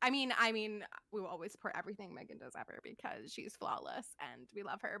half. I mean, we will always support everything Megan does ever because she's flawless and we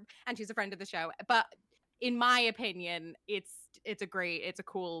love her and she's a friend of the show. But in my opinion, it's a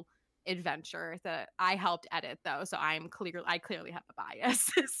cool adventure that I helped edit, though, so I clearly have a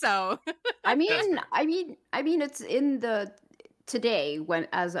bias. So I mean it's in the today, when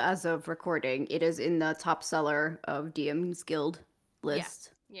as of recording, it is in the top seller of DM's Guild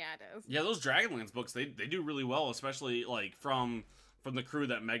list. Yeah, it is. Yeah, those Dragonlance books, they do really well, especially like from the crew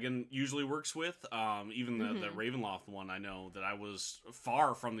that Megan usually works with. Even the Ravenloft one, I know that I was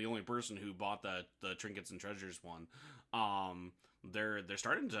far from the only person who bought the Trinkets and Treasures one. They're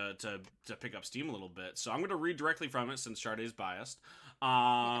starting to pick up steam a little bit. So I'm going to read directly from it since Shardae's biased.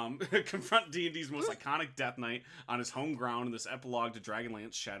 Confront D&D's most iconic Death Knight on his home ground in this epilogue to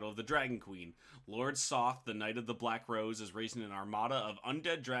Dragonlance Shadow of the Dragon Queen. Lord Soth, the Knight of the Black Rose, is raising an armada of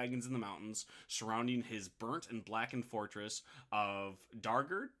undead dragons in the mountains surrounding his burnt and blackened fortress of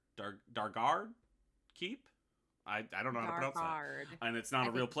Dargard Keep? I don't know how to pronounce that. And it's not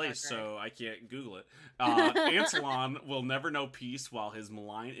a real place, so I can't Google it. Ancelon will never know peace while his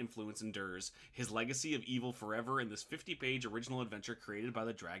malign influence endures. His legacy of evil forever in this 50-page original adventure created by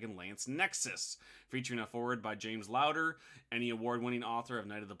the Dragonlance Nexus. Featuring a foreword by James Lauder, any award-winning author of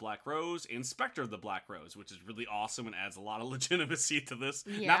Knight of the Black Rose, and Spectre of the Black Rose, which is really awesome and adds a lot of legitimacy to this.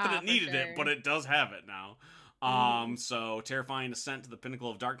 Yeah, not that it needed it, but it does have it now. So terrifying ascent to the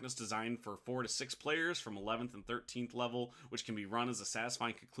pinnacle of darkness, designed for 4 to 6 players from 11th and 13th level, which can be run as a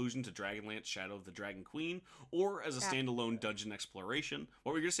satisfying conclusion to Dragonlance Shadow of the Dragon Queen, or as a standalone dungeon exploration.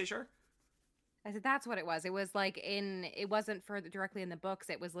 What were you gonna say, Shar? I said that's what it was. It was like it wasn't for directly in the books.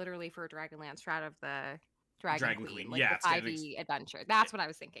 It was literally for Dragonlance Shadow of the Dragon Queen. Like the 5e adventure. That's what I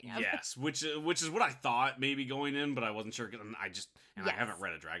was thinking of. Yes, which is what I thought maybe going in, but I wasn't sure. I haven't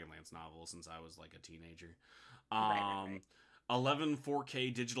read a Dragonlance novel since I was like a teenager. Right. 11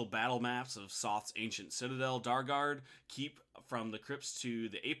 4K digital battle maps of Soth's ancient citadel, Dargard, keep from the crypts to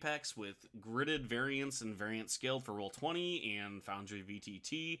the apex with gridded variants and variants scaled for Roll20 and Foundry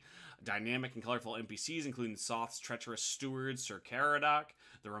VTT. Dynamic and colorful NPCs, including Soth's treacherous steward, Sir Caradoc,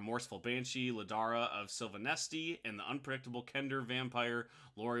 the remorseful banshee, Ladara of Sylvanesti, and the unpredictable Kender vampire,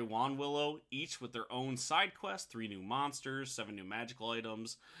 Lori Wanwillow, each with their own side quest, 3 new monsters, 7 new magical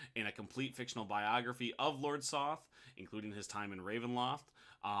items, and a complete fictional biography of Lord Soth, including his time in Ravenloft,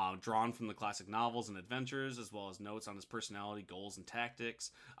 drawn from the classic novels and adventures, as well as notes on his personality, goals, and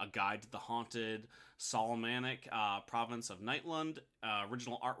tactics, a guide to the haunted Solomanic province of Nightland,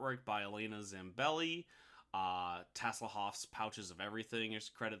 original artwork by Elena Zambelli, Tasselhoff's Pouches of Everything is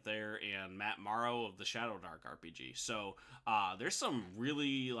credit there, and Matt Morrow of the Shadow Dark RPG. So there's some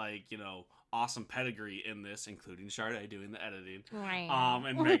really awesome pedigree in this, including Shardae doing the editing,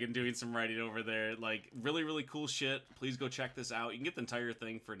 and Megan doing some writing over there. Like really, really cool shit. Please go check this out. You can get the entire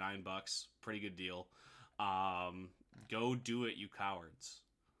thing for $9. Pretty good deal. Go do it, you cowards.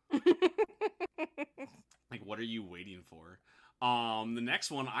 Like, what are you waiting for? The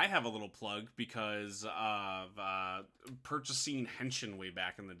next one, I have a little plug because of purchasing Henshin way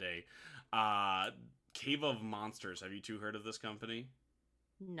back in the day. Cave of Monsters. Have you two heard of this company?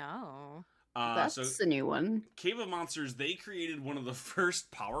 No. That's a new one. Cave of Monsters, they created one of the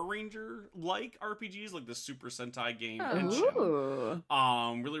first Power Ranger-like RPGs, like the Super Sentai game.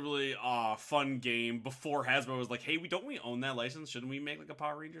 Henshin. Really, really fun game before Hasbro was like, hey, don't we own that license? Shouldn't we make like a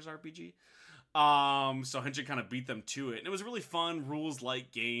Power Rangers RPG? So Henshin kind of beat them to it. And it was a really fun,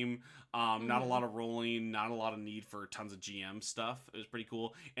 rules-like game. Not a lot of rolling, not a lot of need for tons of GM stuff. It was pretty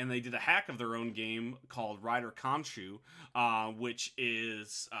cool. And they did a hack of their own game called Rider Konshu, which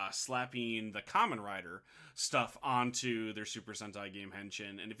is slapping the Kamen Rider stuff onto their Super Sentai game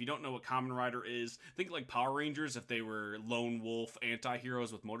Henshin. And if you don't know what Kamen Rider is, think like Power Rangers if they were lone wolf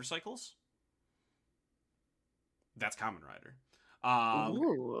anti-heroes with motorcycles. That's Kamen Rider.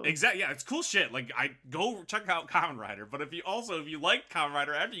 Exactly. Yeah, it's cool shit. Like, I go check out Kamen Rider, but if you like Kamen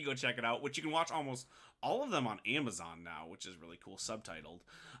Rider after you go check it out, which you can watch almost all of them on Amazon now, which is really cool, subtitled.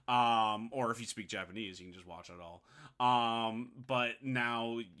 Or if you speak Japanese, you can just watch it all. But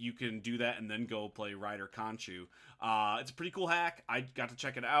now you can do that and then go play Rider Konshu. It's a pretty cool hack. I got to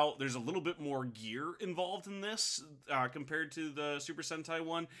check it out. There's a little bit more gear involved in this compared to the Super Sentai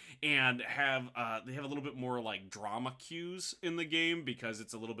one, and they have a little bit more like drama cues in the game because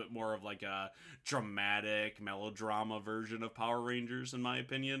it's a little bit more of like a dramatic melodrama version of Power Rangers, in my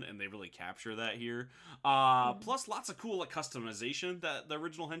opinion, and they really capture that here. Plus, lots of cool like customization that the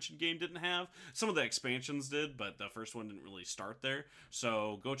original Henshin game didn't have. Some of the expansions did, but the first one didn't really start there.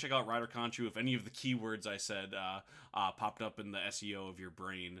 So go check out Rider Konshu if any of the keywords I said popped up in the SEO of your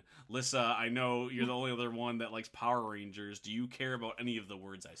brain. Lissa, I know you're the only other one that likes Power Rangers. Do you care about any of the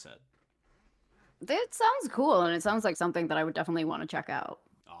words I said? It sounds cool, and it sounds like something that I would definitely want to check out.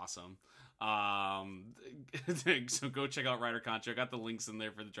 Awesome. So go check out Rider Konshu. I got the links in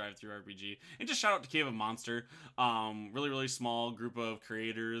there for the Drive-Thru RPG. And just shout out to Cave of Monster. Really, really small group of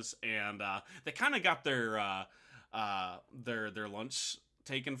creators, and they kind of got their lunch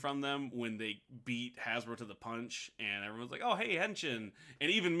taken from them when they beat Hasbro to the punch, and everyone's like, oh, hey, Henshin.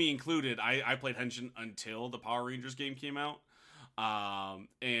 And even me included, I played Henshin until the Power Rangers game came out.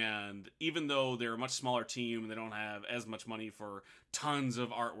 And even though they're a much smaller team, they don't have as much money for tons of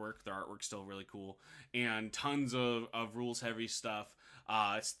artwork. Their artwork's still really cool, and tons of rules heavy stuff.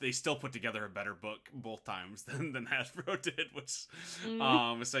 They still put together a better book both times than Hasbro did, which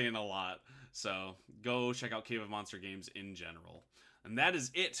is saying a lot. So go check out Cave of Monster games in general. And that is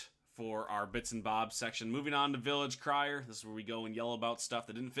it for our Bits and Bobs section. Moving on to Village Crier. This is where we go and yell about stuff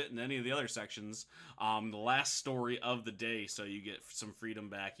that didn't fit in any of the other sections. The last story of the day, so you get some freedom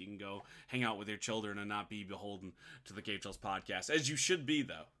back. You can go hang out with your children and not be beholden to the Cave Trolls podcast, as you should be,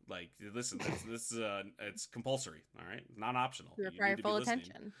 though. Like, listen, this it's compulsory, all right? Not optional. You require full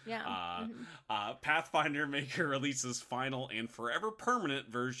attention. Yeah. Pathfinder Maker releases final and forever permanent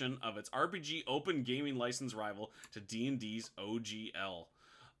version of its RPG open gaming license rival to D&D's OGL.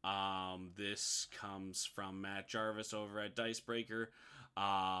 This comes from Matt Jarvis over at Dicebreaker.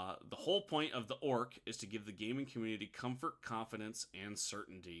 The whole point of the Orc is to give the gaming community comfort, confidence, and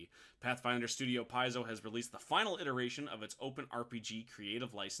certainty. Pathfinder Studio Paizo has released the final iteration of its open RPG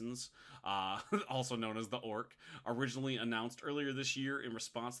creative license, also known as the Orc, originally announced earlier this year in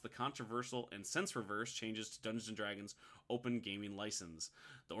response to the controversial and sense-reverse changes to Dungeons & Dragons' open gaming license.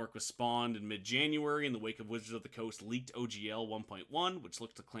 The Orc was spawned in mid-January in the wake of Wizards of the Coast leaked OGL 1.1, which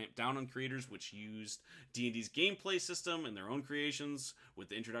looked to clamp down on creators which used D&D's gameplay system in their own creations, with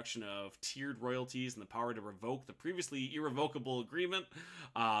the introduction of tiered royalties and the power to revoke the previously irrevocable agreement.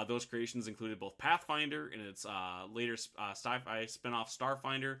 Those creations included both Pathfinder and its later sci-fi spin-off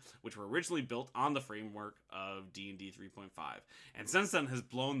Starfinder, which were originally built on the framework of D&D 3.5. And since then has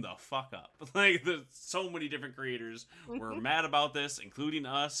blown the fuck up. Like, there's so many different creators were mad about this, including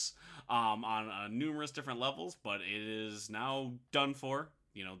us, on numerous different levels, but it is now done for.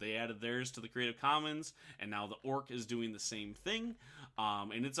 You know, they added theirs to the Creative Commons, and now the Orc is doing the same thing,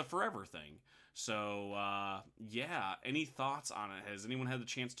 and it's a forever thing. So, yeah, any thoughts on it? Has anyone had the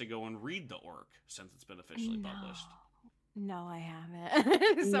chance to go and read the Orc since it's been officially published? No, I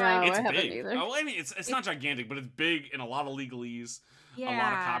haven't. So I haven't big. either. Oh, I mean, it's not gigantic, but it's big in a lot of legalese, a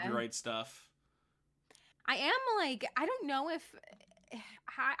lot of copyright stuff. I am like, I don't know if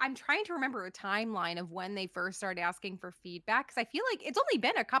I'm trying to remember a timeline of when they first started asking for feedback, because I feel like it's only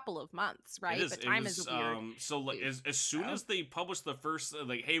been a couple of months, right? It is. But time is weird. So like, as soon as they published the first,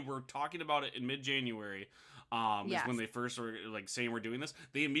 like, hey, we're talking about it in mid-January, is when they first were like saying we're doing this.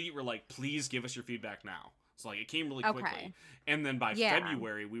 They immediately were like, please give us your feedback now. So like, it came really quickly, and then by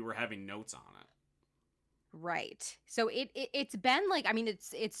February we were having notes on it. Right. So it's been like, I mean,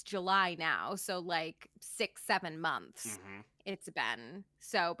 it's July now, so like 6-7 months it's been.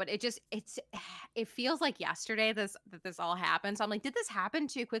 So, but it feels like yesterday that this all happened. So I'm like, did this happen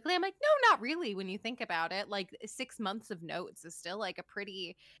too quickly? I'm like, no, not really. When you think about it, like 6 months of notes is still like a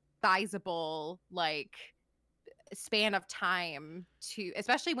pretty sizable like span of time to,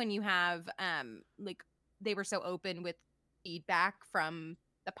 especially when you have like they were so open with feedback from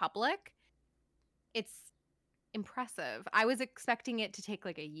the public. it's impressive. I was expecting it to take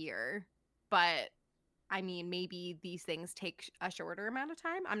like a year, but I mean, maybe these things take a shorter amount of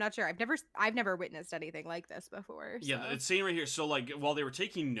time. I'm not sure. I've never witnessed anything like this before. Yeah, So. it's saying right here. So like, while they were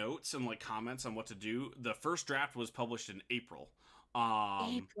taking notes and like comments on what to do, the first draft was published in April.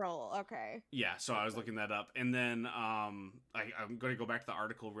 April, okay. Yeah, so I was looking that up, and then I'm going to go back to the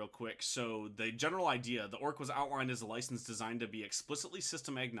article real quick. So the general idea, the orc was outlined as a license designed to be explicitly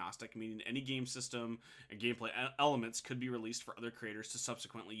system agnostic, meaning any game system and gameplay elements could be released for other creators to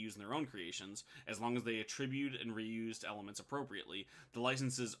subsequently use in their own creations, as long as they attribute and reused elements appropriately. The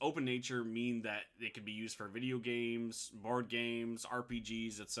license's open nature mean that it could be used for video games, board games,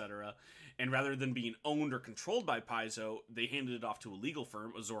 RPGs, etc. And rather than being owned or controlled by Paizo, they handed it off to a legal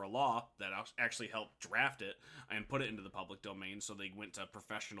firm, Azora Law, that actually helped draft it and put it into the public domain. So they went to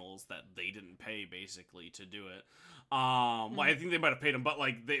professionals that they didn't pay, basically, to do it. Well, I think they might have paid them, but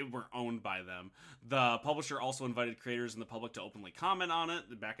like they weren't owned by them. The publisher also invited creators and the public to openly comment on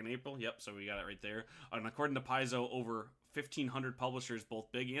it back in April. Yep, so we got it right there. And according to Paizo, over 1,500 publishers, both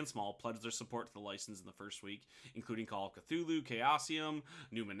big and small, pledged their support to the license in the first week, including Call of Cthulhu, Chaosium,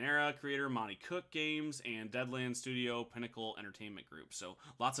 Numenera creator Monty Cook Games, and Deadlands Studio Pinnacle Entertainment Group. So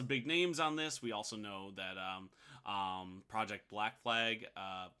lots of big names on this. We also know that Project Black Flag,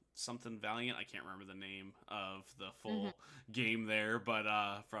 something Valiant, I can't remember the name of the full game there, but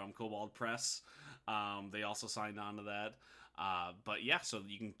from Cobalt Press, they also signed on to that. But yeah, so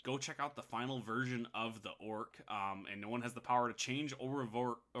you can go check out the final version of the orc, and no one has the power to change or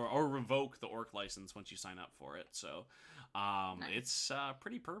revoke the orc license once you sign up for it. So nice. It's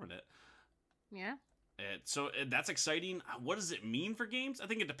pretty permanent. Yeah. So that's exciting. What does it mean for games? I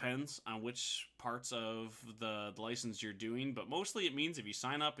think it depends on which parts of the license you're doing, but mostly it means if you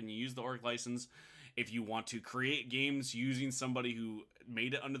sign up and you use the orc license, if you want to create games using somebody who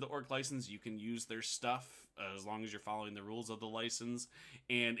made it under the orc license, you can use their stuff as long as you're following the rules of the license.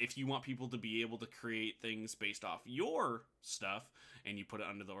 And if you want people to be able to create things based off your stuff and you put it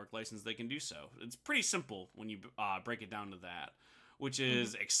under the orc license, they can do so. It's pretty simple when you break it down to that, which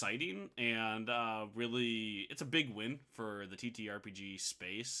is exciting and really, it's a big win for the TTRPG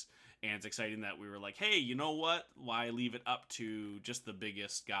space. And it's exciting that we were like, hey, you know what? Why leave it up to just the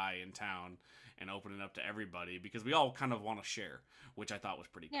biggest guy in town and open it up to everybody? Because we all kind of want to share, which I thought was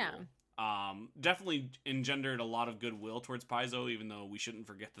pretty cool. Definitely engendered a lot of goodwill towards Paizo, even though we shouldn't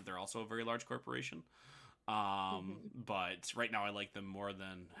forget that they're also a very large corporation. But right now I like them more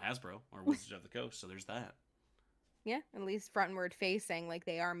than Hasbro or Wizards of the Coast, so there's that. Yeah, at least frontward facing, like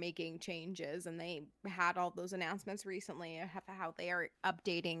they are making changes, and they had all those announcements recently of how they are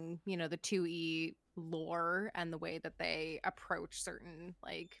updating, the 2E lore and the way that they approach certain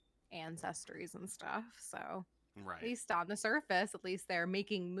like ancestries and stuff. So right. At least on the surface, at least they're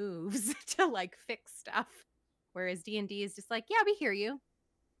making moves to like fix stuff. Whereas D&D is just like, yeah, we hear you.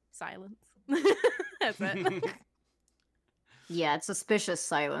 Silence. That's it. Yeah, it's suspicious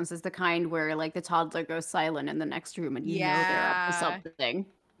silence. It's the kind where like the toddler goes silent in the next room and you know they're up to something.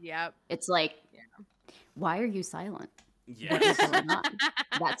 Yep. It's like, why are you silent? Yeah. What is going on?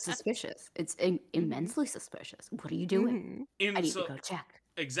 That's suspicious. It's immensely suspicious. What are you doing? I need to go check.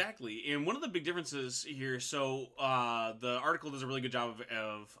 Exactly. And one of the big differences here, so the article does a really good job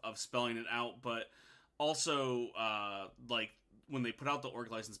of spelling it out, but also like when they put out the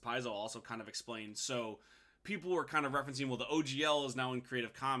org license, Paizo also kind of explained, so people were kind of referencing, well, the OGL is now in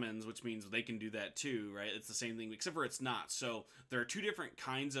Creative Commons, which means they can do that too, right? It's the same thing, except for it's not. So there are two different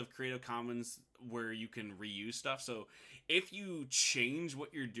kinds of Creative Commons where you can reuse stuff. So if you change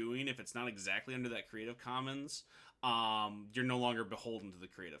what you're doing, if it's not exactly under that Creative Commons, you're no longer beholden to the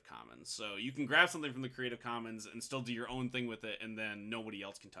Creative Commons. So you can grab something from the Creative Commons and still do your own thing with it, and then nobody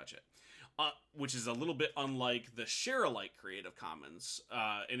else can touch it. Which is a little bit unlike the share-alike Creative Commons.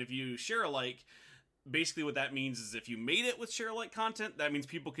 And if you share-alike, basically what that means is if you made it with share-alike content, that means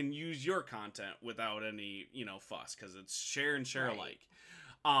people can use your content without any, fuss, because it's share and share-alike.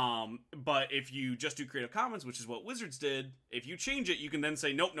 Right. But if you just do Creative Commons, which is what Wizards did, if you change it, you can then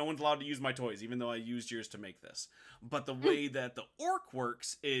say, nope, no one's allowed to use my toys, even though I used yours to make this. But the way that the orc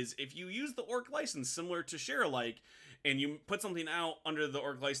works is if you use the orc license similar to share-alike, and you put something out under the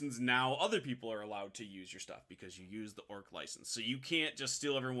orc license, now other people are allowed to use your stuff because you use the orc license. So you can't just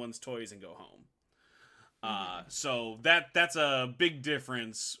steal everyone's toys and go home. So that's a big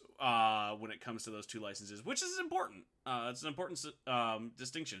difference when it comes to those two licenses, which is important. It's an important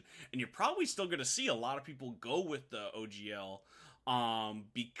distinction, and you're probably still going to see a lot of people go with the OGL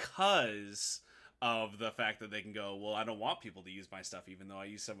because of the fact that they can go, well, I don't want people to use my stuff, even though I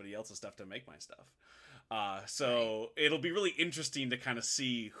use somebody else's stuff to make my stuff. So it'll be really interesting to kind of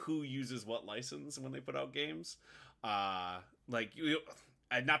see who uses what license when they put out games. Like,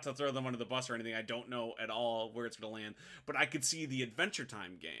 not to throw them under the bus or anything, I don't know at all where it's going to land, but I could see the Adventure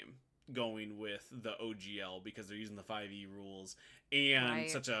Time game going with the OGL because they're using the 5e rules and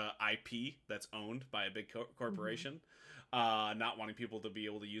such a IP that's owned by a big corporation. Not wanting people to be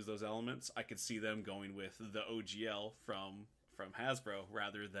able to use those elements, I could see them going with the OGL from Hasbro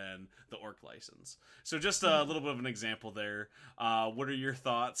rather than the Orc license. So just a little bit of an example there. What are your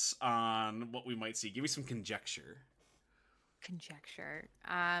thoughts on what we might see? Give me some conjecture.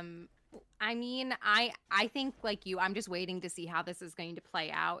 I mean, I think like you, I'm just waiting to see how this is going to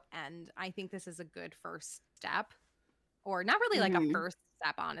play out, and I think this is a good first step, or not really like a first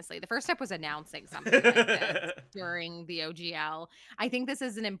step, honestly. The first step was announcing something like this during the OGL. I think this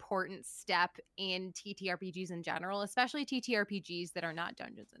is an important step in TTRPGs in general, especially TTRPGs that are not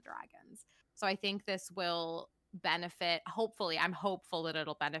Dungeons and Dragons. So I think this will benefit, hopefully, I'm hopeful that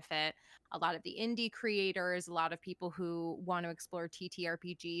it'll benefit a lot of the indie creators, a lot of people who want to explore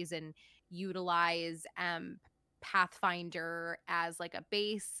TTRPGs and utilize Pathfinder as like a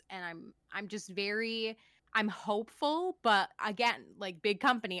base. And I'm hopeful, but again, like big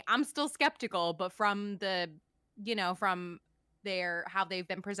company, I'm still skeptical, but from from how they've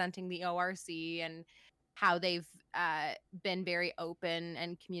been presenting the ORC and how they've been very open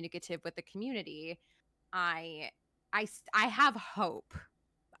and communicative with the community, I have hope.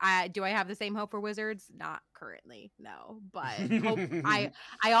 Do I have the same hope for Wizards? Not currently, no. But I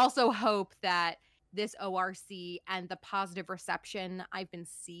also hope that this ORC and the positive reception I've been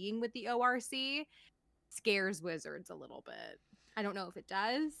seeing with the ORC scares Wizards a little bit. I don't know if it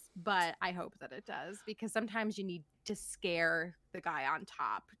does, but I hope that it does, because sometimes you need to scare the guy on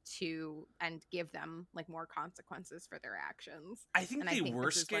top and give them like more consequences for their actions. I think they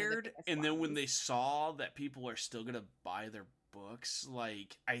were scared, and then when they saw that people are still gonna buy their books,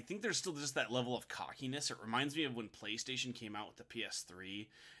 like, I think there's still just that level of cockiness. It reminds me of when PlayStation came out with the PS3,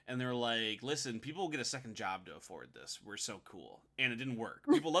 and they're like, listen, people will get a second job to afford this. We're so cool. And it didn't work.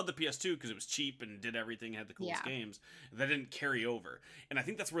 People loved the PS2 because it was cheap and did everything, had the coolest games. That didn't carry over. And I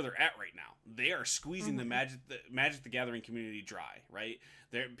think that's where they're at right now. They are squeezing the Magic the Gathering community dry, right?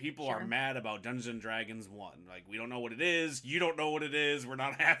 People are mad about Dungeons & Dragons 1. Like, we don't know what it is. You don't know what it is. We're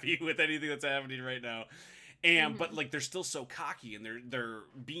not happy with anything that's happening right now. And but like, they're still so cocky, and they're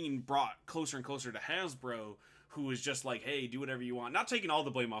being brought closer and closer to Hasbro, who is just like, hey, do whatever you want. Not taking all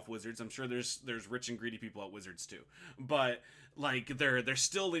the blame off Wizards. I'm sure there's rich and greedy people at Wizards too. But like, they're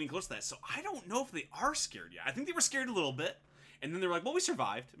still leaning close to that. So I don't know if they are scared yet. I think they were scared a little bit, and then they're like, well, we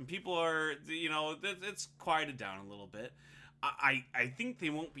survived, and people are, it's quieted down a little bit. I think they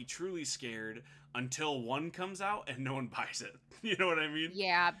won't be truly scared until 1 comes out and no one buys it. You know what I mean?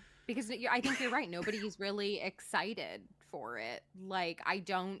 Yeah. Because I think you're right. Nobody's really excited for it. Like, I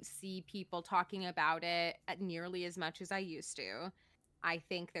don't see people talking about it nearly as much as I used to. I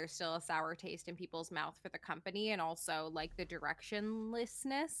think there's still a sour taste in people's mouth for the company, and also like the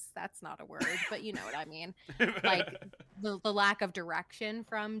directionlessness. That's not a word, but you know what I mean. Like the lack of direction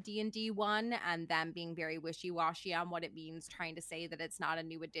from D&D 1, and them being very wishy-washy on what it means, trying to say that it's not a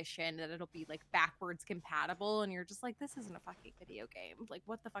new edition, that it'll be like backwards compatible, and you're just like, this isn't a fucking video game. Like,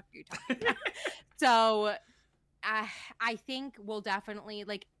 what the fuck are you talking about? So I think we'll definitely,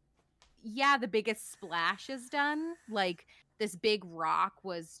 like, yeah, the biggest splash is done. Like, this big rock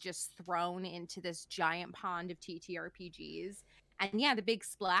was just thrown into this giant pond of TTRPGs. And yeah, the big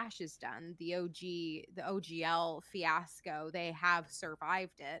splash is done. The OGL fiasco, they have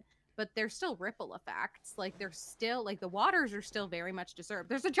survived it. But there's still ripple effects. Like, there's still, like, the waters are still very much disturbed.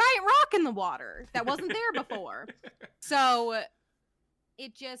 There's a giant rock in the water that wasn't there before. So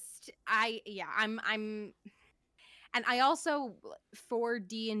it just, I'm... And I also, for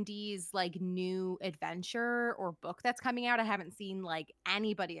D&D's like new adventure or book that's coming out, I haven't seen like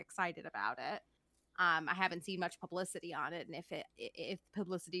anybody excited about it. I haven't seen much publicity on it, and if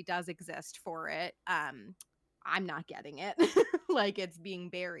publicity does exist for it, I'm not getting it. Like, it's being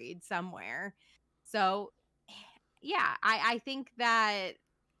buried somewhere. So yeah, I think that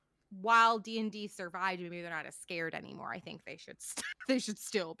while D&D survived, maybe they're not as scared anymore. I think they should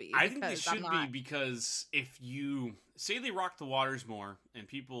still be. I think they should be, because if you say they rock the waters more and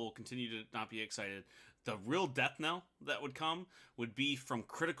people continue to not be excited, the real death knell that would come would be from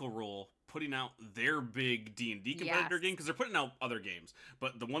Critical Role putting out their big D&D competitor game, because they're putting out other games.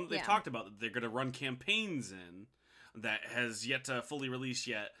 But the one that they've talked about that they're going to run campaigns in that has yet to fully release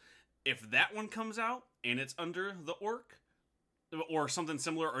yet, if that one comes out and it's under the Orc, or something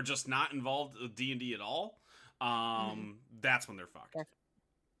similar, or just not involved with D&D at all, that's when they're fucked.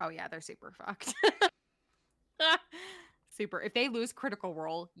 Oh yeah, they're super fucked. Super. If they lose Critical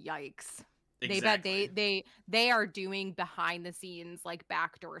Role, yikes. Exactly. They are doing behind the scenes like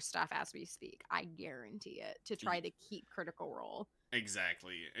backdoor stuff as we speak. I guarantee it, to try to keep Critical Role.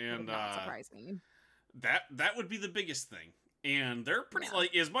 Exactly. Would And not surprise me. that would be the biggest thing. And they're pretty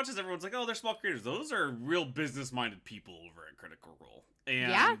like, as much as everyone's like, oh, they're small creators, those are real business minded people over at Critical Role.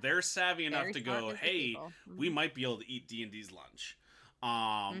 And they're savvy enough to go, hey, we might be able to eat D&D's lunch.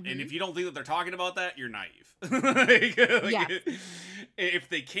 And if you don't think that they're talking about that, you're naive. If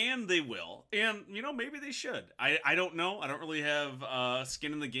they can, they will. And, maybe they should. I don't know. I don't really have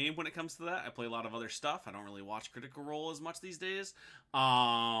skin in the game when it comes to that. I play a lot of other stuff. I don't really watch Critical Role as much these days.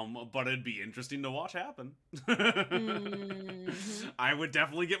 But it'd be interesting to watch happen. I would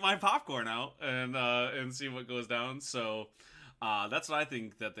definitely get my popcorn out and see what goes down. So that's what I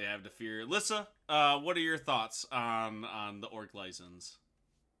think that they have to fear. Lissa, what are your thoughts on the orc license?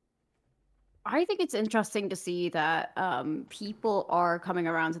 I think it's interesting to see that people are coming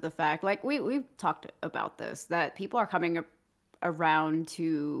around to the fact, like we've talked about this, that people are coming around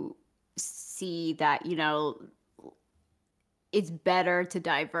to see that, it's better to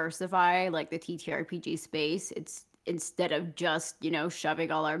diversify like the TTRPG space. It's instead of just,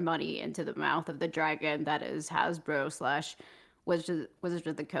 shoving all our money into the mouth of the dragon that is Hasbro / Wizards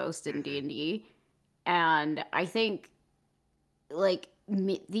of the Coast in D&D. And I think like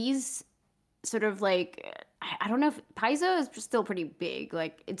these sort of like, I don't know if Paizo is still pretty big.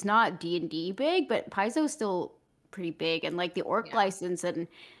 Like it's not D&D big, but Paizo is still pretty big. And like the orc license and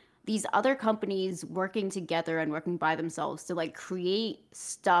these other companies working together and working by themselves to like create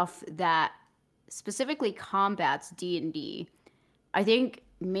stuff that specifically combats D&D. I think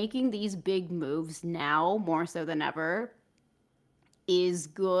making these big moves now more so than ever is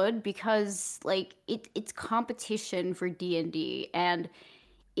good because like it's competition for D&D, and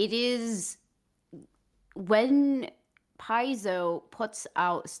it is when Paizo puts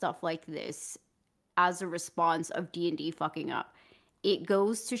out stuff like this as a response of D&D fucking up, it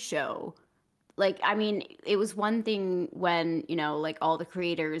goes to show, like, I mean, it was one thing when, like all the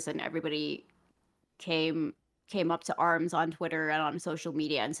creators and everybody came up to arms on Twitter and on social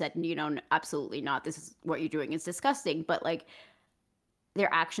media and said, absolutely not. This is what you're doing is disgusting. But like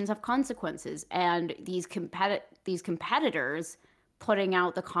their actions have consequences, and these competitors putting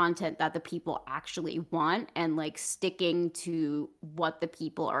out the content that the people actually want and like sticking to what the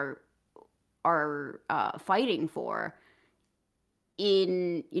people are fighting for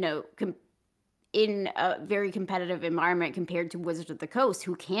in in a very competitive environment compared to Wizards of the Coast,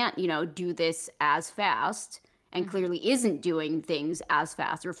 who can't do this as fast and clearly isn't doing things as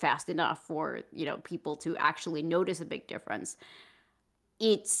fast or fast enough for people to actually notice a big difference.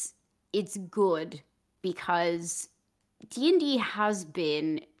 It's good because D&D has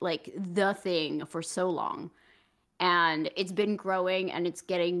been like the thing for so long, and it's been growing and it's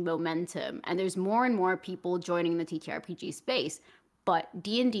getting momentum, and there's more and more people joining the TTRPG space, but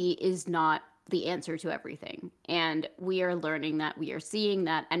D&D is not the answer to everything, and we are learning that, we are seeing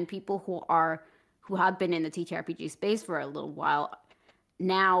that, and people who have been in the TTRPG space for a little while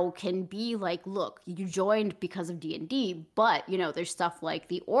now can be like, look, you joined because of D&D, but there's stuff like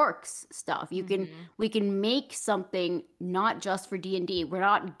the orcs stuff. We can make something not just for D&D. We're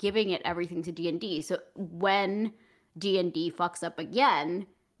not giving it everything to D&D. So when D&D fucks up again,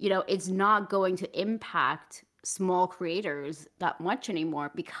 it's not going to impact small creators that much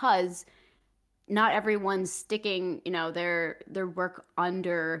anymore, because not everyone's sticking, their work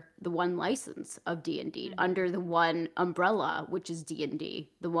under the one license of D&D, under the one umbrella, which is D&D,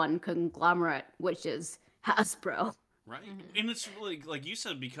 the one conglomerate, which is Hasbro. Right. And it's really, like you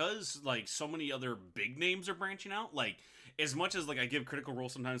said, because like so many other big names are branching out, like as much as like I give Critical Role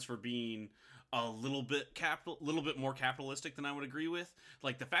sometimes for being a little bit more capitalistic than I would agree with,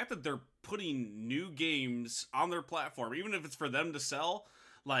 like the fact that they're putting new games on their platform, even if it's for them to sell,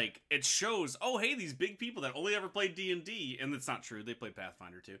 like it shows, oh hey, these big people that only ever played D&D, and it's not true, they played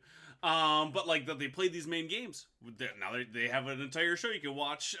Pathfinder too, but like that they played these main games. Now they have an entire show you can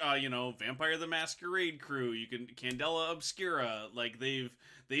watch. Vampire the Masquerade Crew, you can Candela Obscura, like they've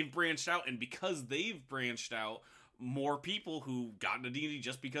branched out, and because they've branched out, more people who got into D&D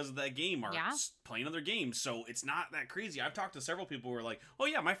just because of that game are playing other games. So it's not that crazy. I've talked to several people who are like, oh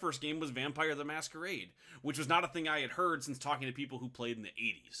yeah, my first game was Vampire the Masquerade, which was not a thing I had heard since talking to people who played in the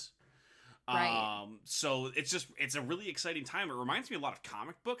 80s. Right. So it's a really exciting time. It reminds me a lot of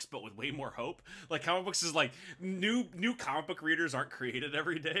comic books, but with way more hope. Like comic books is like new comic book readers aren't created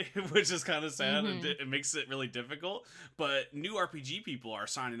every day, which is kind of sad. And it makes it really difficult. But new RPG people are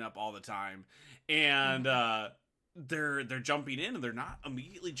signing up all the time, and they're jumping in, and they're not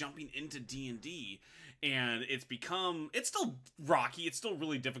immediately jumping into D&D. and it's still rocky. It's still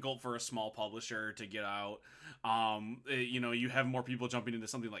really difficult for a small publisher to get out. You have more people jumping into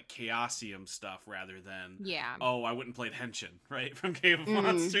something like Chaosium stuff rather than I went and played Henshin, right, from Game of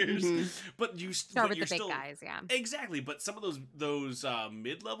Monsters. But you start with the big guys, exactly. But some of those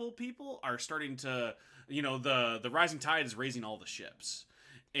mid-level people are starting to, the rising tide is raising all the ships.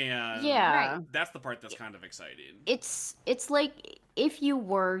 And that's the part that's kind of exciting. It's like if you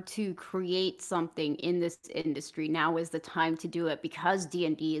were to create something in this industry, now is the time to do it, because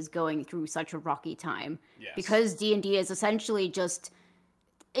D&D is going through such a rocky time. Yes. Because D&D is essentially just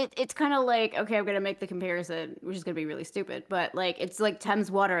it's kind of like, okay, I'm going to make the comparison, which is going to be really stupid, but like it's like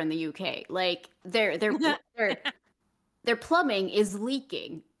Thames Water in the UK. Like their plumbing is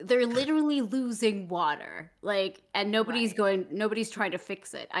leaking. They're literally losing water. Like, and nobody's trying to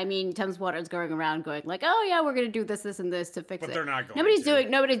fix it. I mean, Thames Water is going around going like, oh yeah, we're going to do this, this, and this to fix it. But they're not going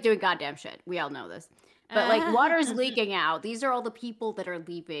Nobody's doing goddamn shit. We all know this. But like, water's leaking out. These are all the people that are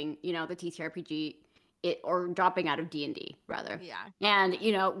leaving, the TTRPG or dropping out of D&D rather. Yeah. And,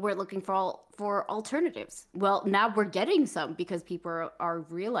 we're looking for alternatives. Well, now we're getting some, because people are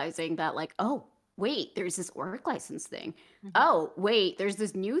realizing that like, oh, wait, there's this org license thing. Oh, wait, there's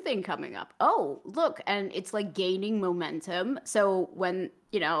this new thing coming up. Oh, look, and it's like gaining momentum. So when,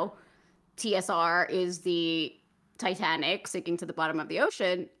 TSR is the Titanic sinking to the bottom of the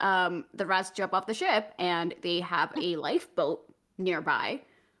ocean, the rats jump off the ship and they have a lifeboat nearby,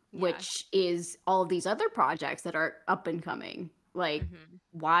 which is all of these other projects that are up and coming. Like,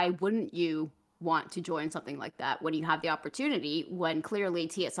 why wouldn't you want to join something like that when you have the opportunity, when clearly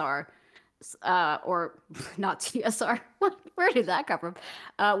TSR or not TSR, where did that come from?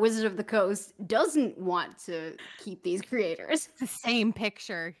 Wizard of the Coast doesn't want to keep these creators. It's the same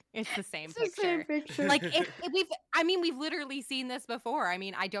picture. It's the same picture. Like we've literally seen this before. I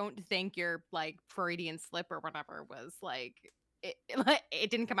mean, I don't think your like Freudian slip or whatever was like it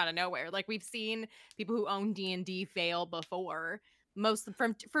didn't come out of nowhere. Like, we've seen people who own D&D fail before, most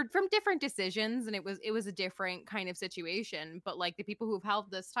from different decisions, and it was a different kind of situation. But like, the people who've held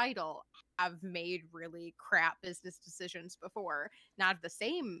this title have made really crap business decisions before. Not the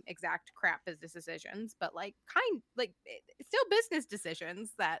same exact crap business decisions, but still business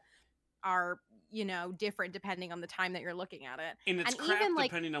decisions that are different depending on the time that you're looking at it. And it's crap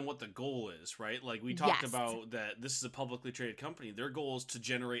depending on what the goal is, right? Like, we talked about that this is a publicly traded company. Their goal is to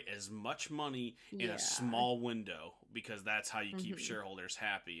generate as much money in a small window, because that's how you keep shareholders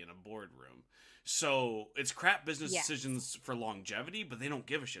happy in a boardroom. So it's crap business decisions for longevity, but they don't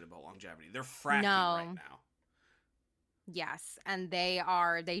give a shit about longevity. They're fracking right now. Yes, and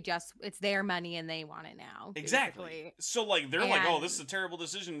it's their money and they want it now. Exactly. Basically. So like, they're like, oh, this is a terrible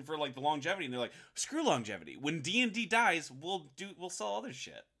decision for like the longevity, and they're like, screw longevity. When D&D dies, we'll sell other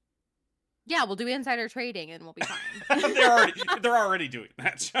shit. Yeah, we'll do insider trading and we'll be fine. they're already doing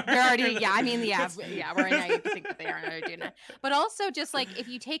that. They're already, we're naive to think that they aren't already doing it. But also, just like, if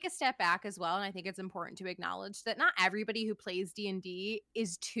you take a step back as well, and I think it's important to acknowledge that not everybody who plays D&D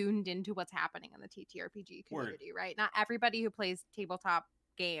is tuned into what's happening in the TTRPG community, right? Not everybody who plays tabletop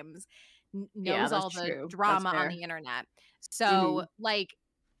games knows all the drama on the internet. So like,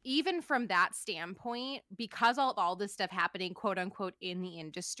 even from that standpoint, because of all this stuff happening, quote unquote, in the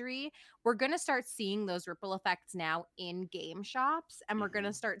industry, we're going to start seeing those ripple effects now in game shops, and we're going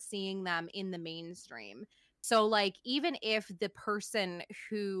to start seeing them in the mainstream. So like, even if the person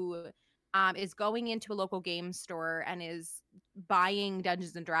who is going into a local game store and is buying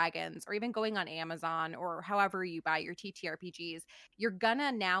Dungeons and Dragons, or even going on Amazon or however you buy your TTRPGs, you're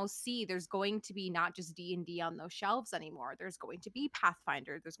gonna now see there's going to be not just D&D on those shelves anymore. There's going to be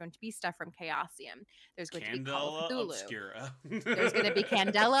Pathfinder. There's going to be stuff from Chaosium. There's going to be Call of Cthulhu. Obscura. There's going to be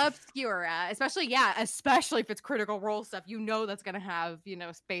Candela Obscura, especially if it's Critical Role stuff. That's going to have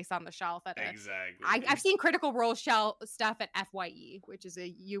space on the shelf at exactly. I've seen Critical Role stuff at FYE, which is a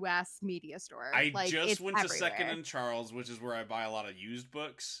U.S. media store. I just went to Second and Charles, which is where I buy a lot of used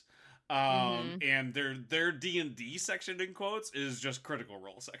books. And their D&D section, in quotes, is just Critical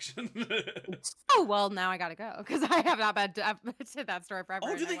Role section. Oh, well, now I gotta go, because I have not been to that store forever.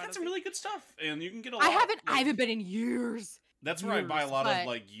 Oh, they got some really good stuff, and you can get a lot. I haven't been in years. That's where I buy a lot of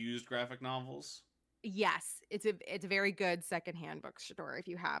like used graphic novels. Yes, it's a very good secondhand bookstore if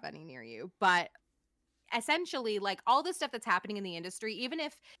you have any near you. But essentially, like, all this stuff that's happening in the industry, even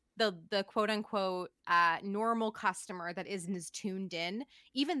if the quote unquote normal customer that isn't as tuned in,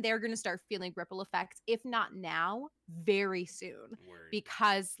 even they're going to start feeling ripple effects, if not now, very soon.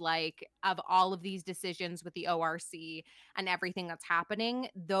 Because like, of all of these decisions with the ORC and everything that's happening,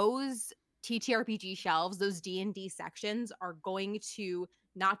 those TTRPG shelves, those D&D sections are going to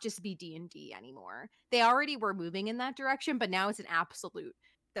not just be D&D anymore. They already were moving in that direction, but now it's an absolute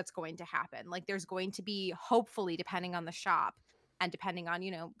that's going to happen. Like there's going to be, hopefully, depending on the shop and depending on,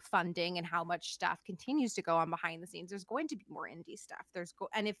 funding and how much stuff continues to go on behind the scenes, there's going to be more indie stuff.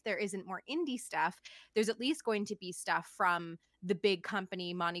 And if there isn't more indie stuff, there's at least going to be stuff from the big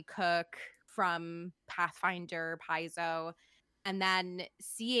company, Monty Cook, from Pathfinder, Paizo, and then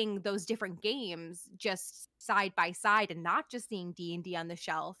seeing those different games just side by side and not just seeing D&D on the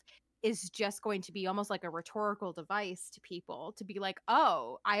shelf is just going to be almost like a rhetorical device to people to be like,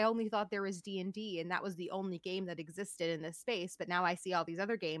 oh, I only thought there was D&D and that was the only game that existed in this space, but now I see all these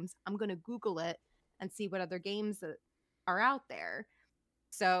other games. I'm going to Google it and see what other games that are out there.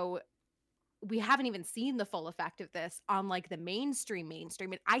 So we haven't even seen the full effect of this on like the mainstream.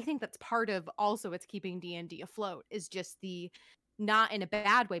 And I think that's part of also what's keeping D&D afloat is just the, not in a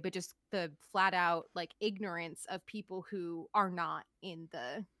bad way, but just the flat out like ignorance of people who are not in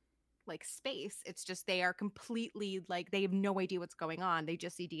the like space. It's just they are completely like they have no idea what's going on. They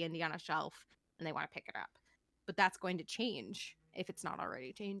just see D&D on a shelf and they want to pick it up. But that's going to change if it's not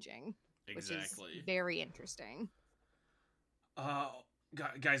already changing. Exactly. Which is very interesting.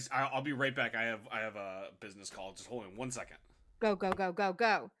 Guys, I'll be right back. I have a business call. Just hold on 1 second. Go.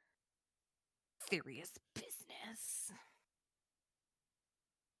 Serious business.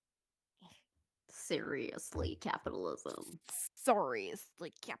 Seriously, capitalism.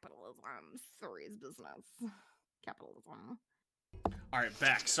 Seriously, capitalism. Serious business. Capitalism. All right,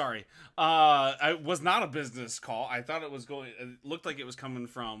 back. Sorry. It was not a business call. I thought it looked like it was coming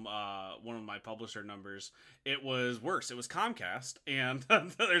from one of my publisher numbers. It was worse. It was Comcast, and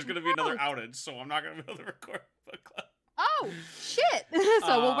there's going to be another outage, so I'm not going to be able to record book club. Oh, shit.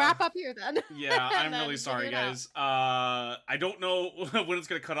 So we'll wrap up here then. Yeah, I'm really sorry, guys. I don't know when it's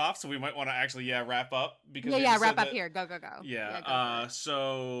going to cut off, so we might want to actually, wrap up. Because wrap up here. Go. Yeah,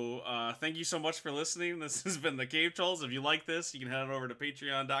 so thank you so much for listening. This has been the Cave Trolls. If you like this, you can head on over to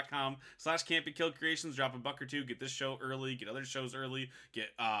patreon.com/Can'tBeKilledCreations, drop a buck or two, get this show early, get other shows early, get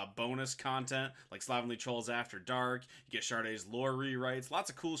bonus content like Slovenly Trolls After Dark, you get Shardae's lore rewrites, lots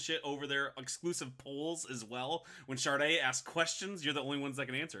of cool shit over there, exclusive polls as well. When Shardae asks questions, you're the only ones that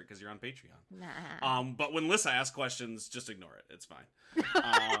can answer it because you're on Patreon. Nah. But when Lissa asks questions, just ignore it. It's fine.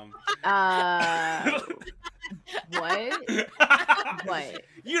 What? What?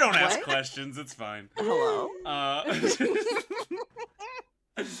 You don't ask questions. It's fine. Hello?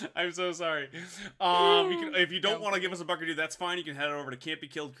 I'm so sorry. If you don't want to give us a buck or two, that's fine. You can head over to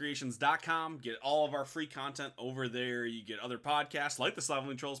Can'tBeKilledCreations.com. Get all of our free content over there. You get other podcasts like the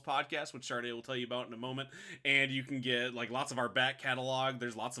Slovenly Trolls podcast, which Shardae will tell you about in a moment. And you can get like lots of our back catalog.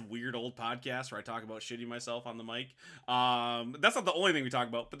 There's lots of weird old podcasts where I talk about shitting myself on the mic. That's not the only thing we talk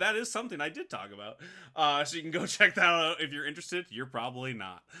about, but that is something I did talk about. So you can go check that out if you're interested. You're probably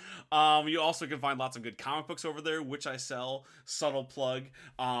not. You also can find lots of good comic books over there, which I sell. Subtle plug.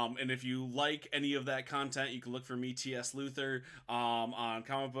 And if you like any of that content, you can look for me, T.S. Luther, on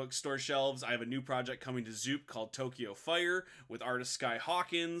comic book store shelves. I have a new project coming to Zoop called Tokyo Fire with artist Sky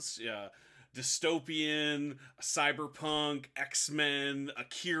Hawkins. Dystopian, cyberpunk, X-Men,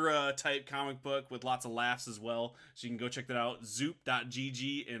 Akira type comic book with lots of laughs as well. So you can go check that out.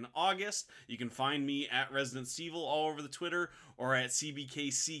 Zoop.gg in August. You can find me at Resident Stevel all over the Twitter or at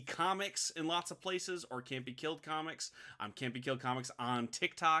CBKC Comics in lots of places or Can't Be Killed Comics. I'm Can't Be Killed Comics on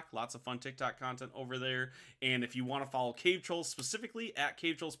TikTok. Lots of fun TikTok content over there. And if you want to follow Cave Trolls specifically, at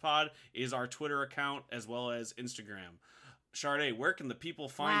Cave Trolls Pod is our Twitter account as well as Instagram. Shardae, where can the people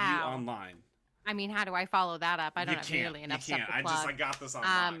find you online? I mean, how do I follow that up? I don't have nearly enough stuff to plug. I got this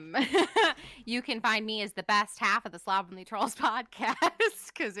on lock. You can find me as the best half of the Slovenly Trolls podcast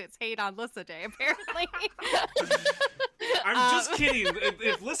because it's hate on Lissa Day, apparently. I'm just kidding.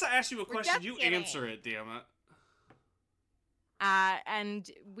 If Lissa asks you a question, you answer it, damn it. And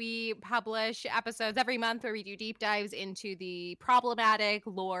we publish episodes every month where we do deep dives into the problematic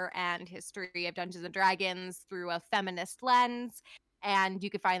lore and history of Dungeons & Dragons through a feminist lens. And you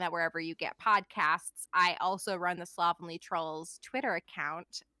can find that wherever you get podcasts. I also run the Slovenly Trolls Twitter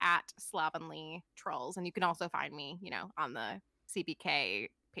account at Slovenly Trolls. And you can also find me, on the CBK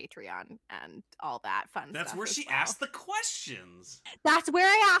Patreon and all that fun stuff. That's where she asked the questions. That's where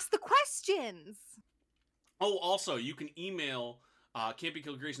I asked the questions. Oh, also, you can email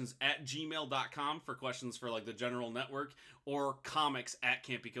can'tbekilledcreations@gmail.com for questions for like the general network, or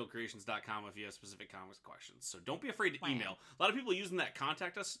comics@can'tbekilledcreations.com if you have specific comics questions. So don't be afraid to email. A lot of people using that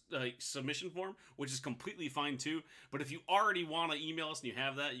contact us submission form, which is completely fine too. But if you already want to email us and you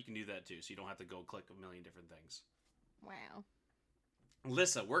have that, you can do that too. So you don't have to go click a million different things. Wow.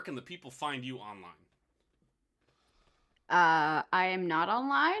 Lissa, where can the people find you online? I am not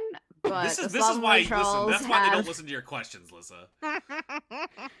online, but This is Lovely why Trolls that's why they have... don't listen to your questions, Lissa.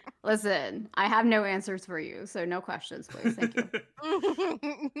 Listen, I have no answers for you, so no questions, please. Thank you.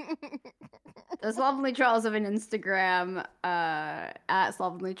 The Slovenly Trolls have an Instagram at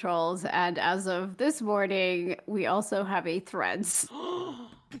Slovenly Trolls, and as of this morning, we also have a Threads. Wow.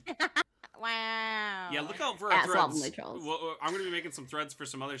 Yeah, look out for our At threads. Slovenly Trolls. Well, I'm going to be making some threads for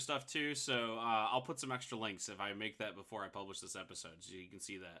some other stuff too, so I'll put some extra links if I make that before I publish this episode, so you can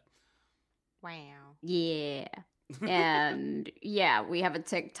see that. Wow. Yeah. And yeah, we have a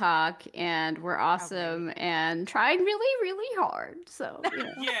TikTok, and we're awesome and trying really, really hard. So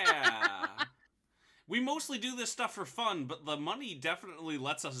Yeah. We mostly do this stuff for fun, but the money definitely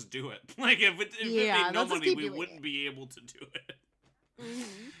lets us do it. Like, if it made no money, we wouldn't be able to do it.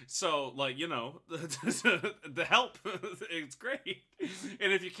 Mm-hmm. So, like, you know, the help, it's great.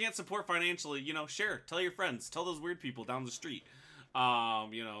 And if you can't support financially, you know, share, tell your friends, tell those weird people down the street,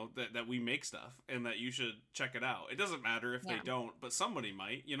 you know, that we make stuff and that you should check it out. It doesn't matter if they don't, but somebody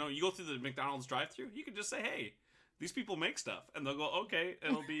might. You know, you go through the McDonald's drive-thru, you can just say, hey, these people make stuff, and they'll go, okay,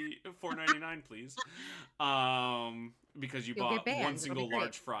 it'll be $4.99, please, because you bought one single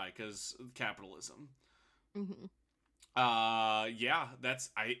large fry, because capitalism. Mm-hmm. Yeah,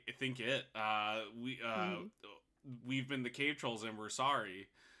 that's I think it. We've been the Cave Trolls, and we're sorry,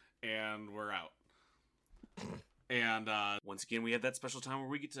 and we're out. And once again, we have that special time where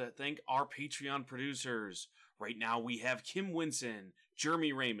we get to thank our Patreon producers. Right now, we have Kim Winson,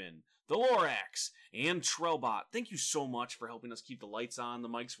 Jeremy Raymond, The Lorax, and Trellbot. Thank you so much for helping us keep the lights on, the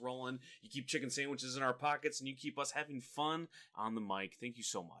mics rolling. You keep chicken sandwiches in our pockets, and you keep us having fun on the mic. Thank you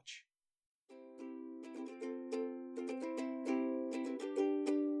so much.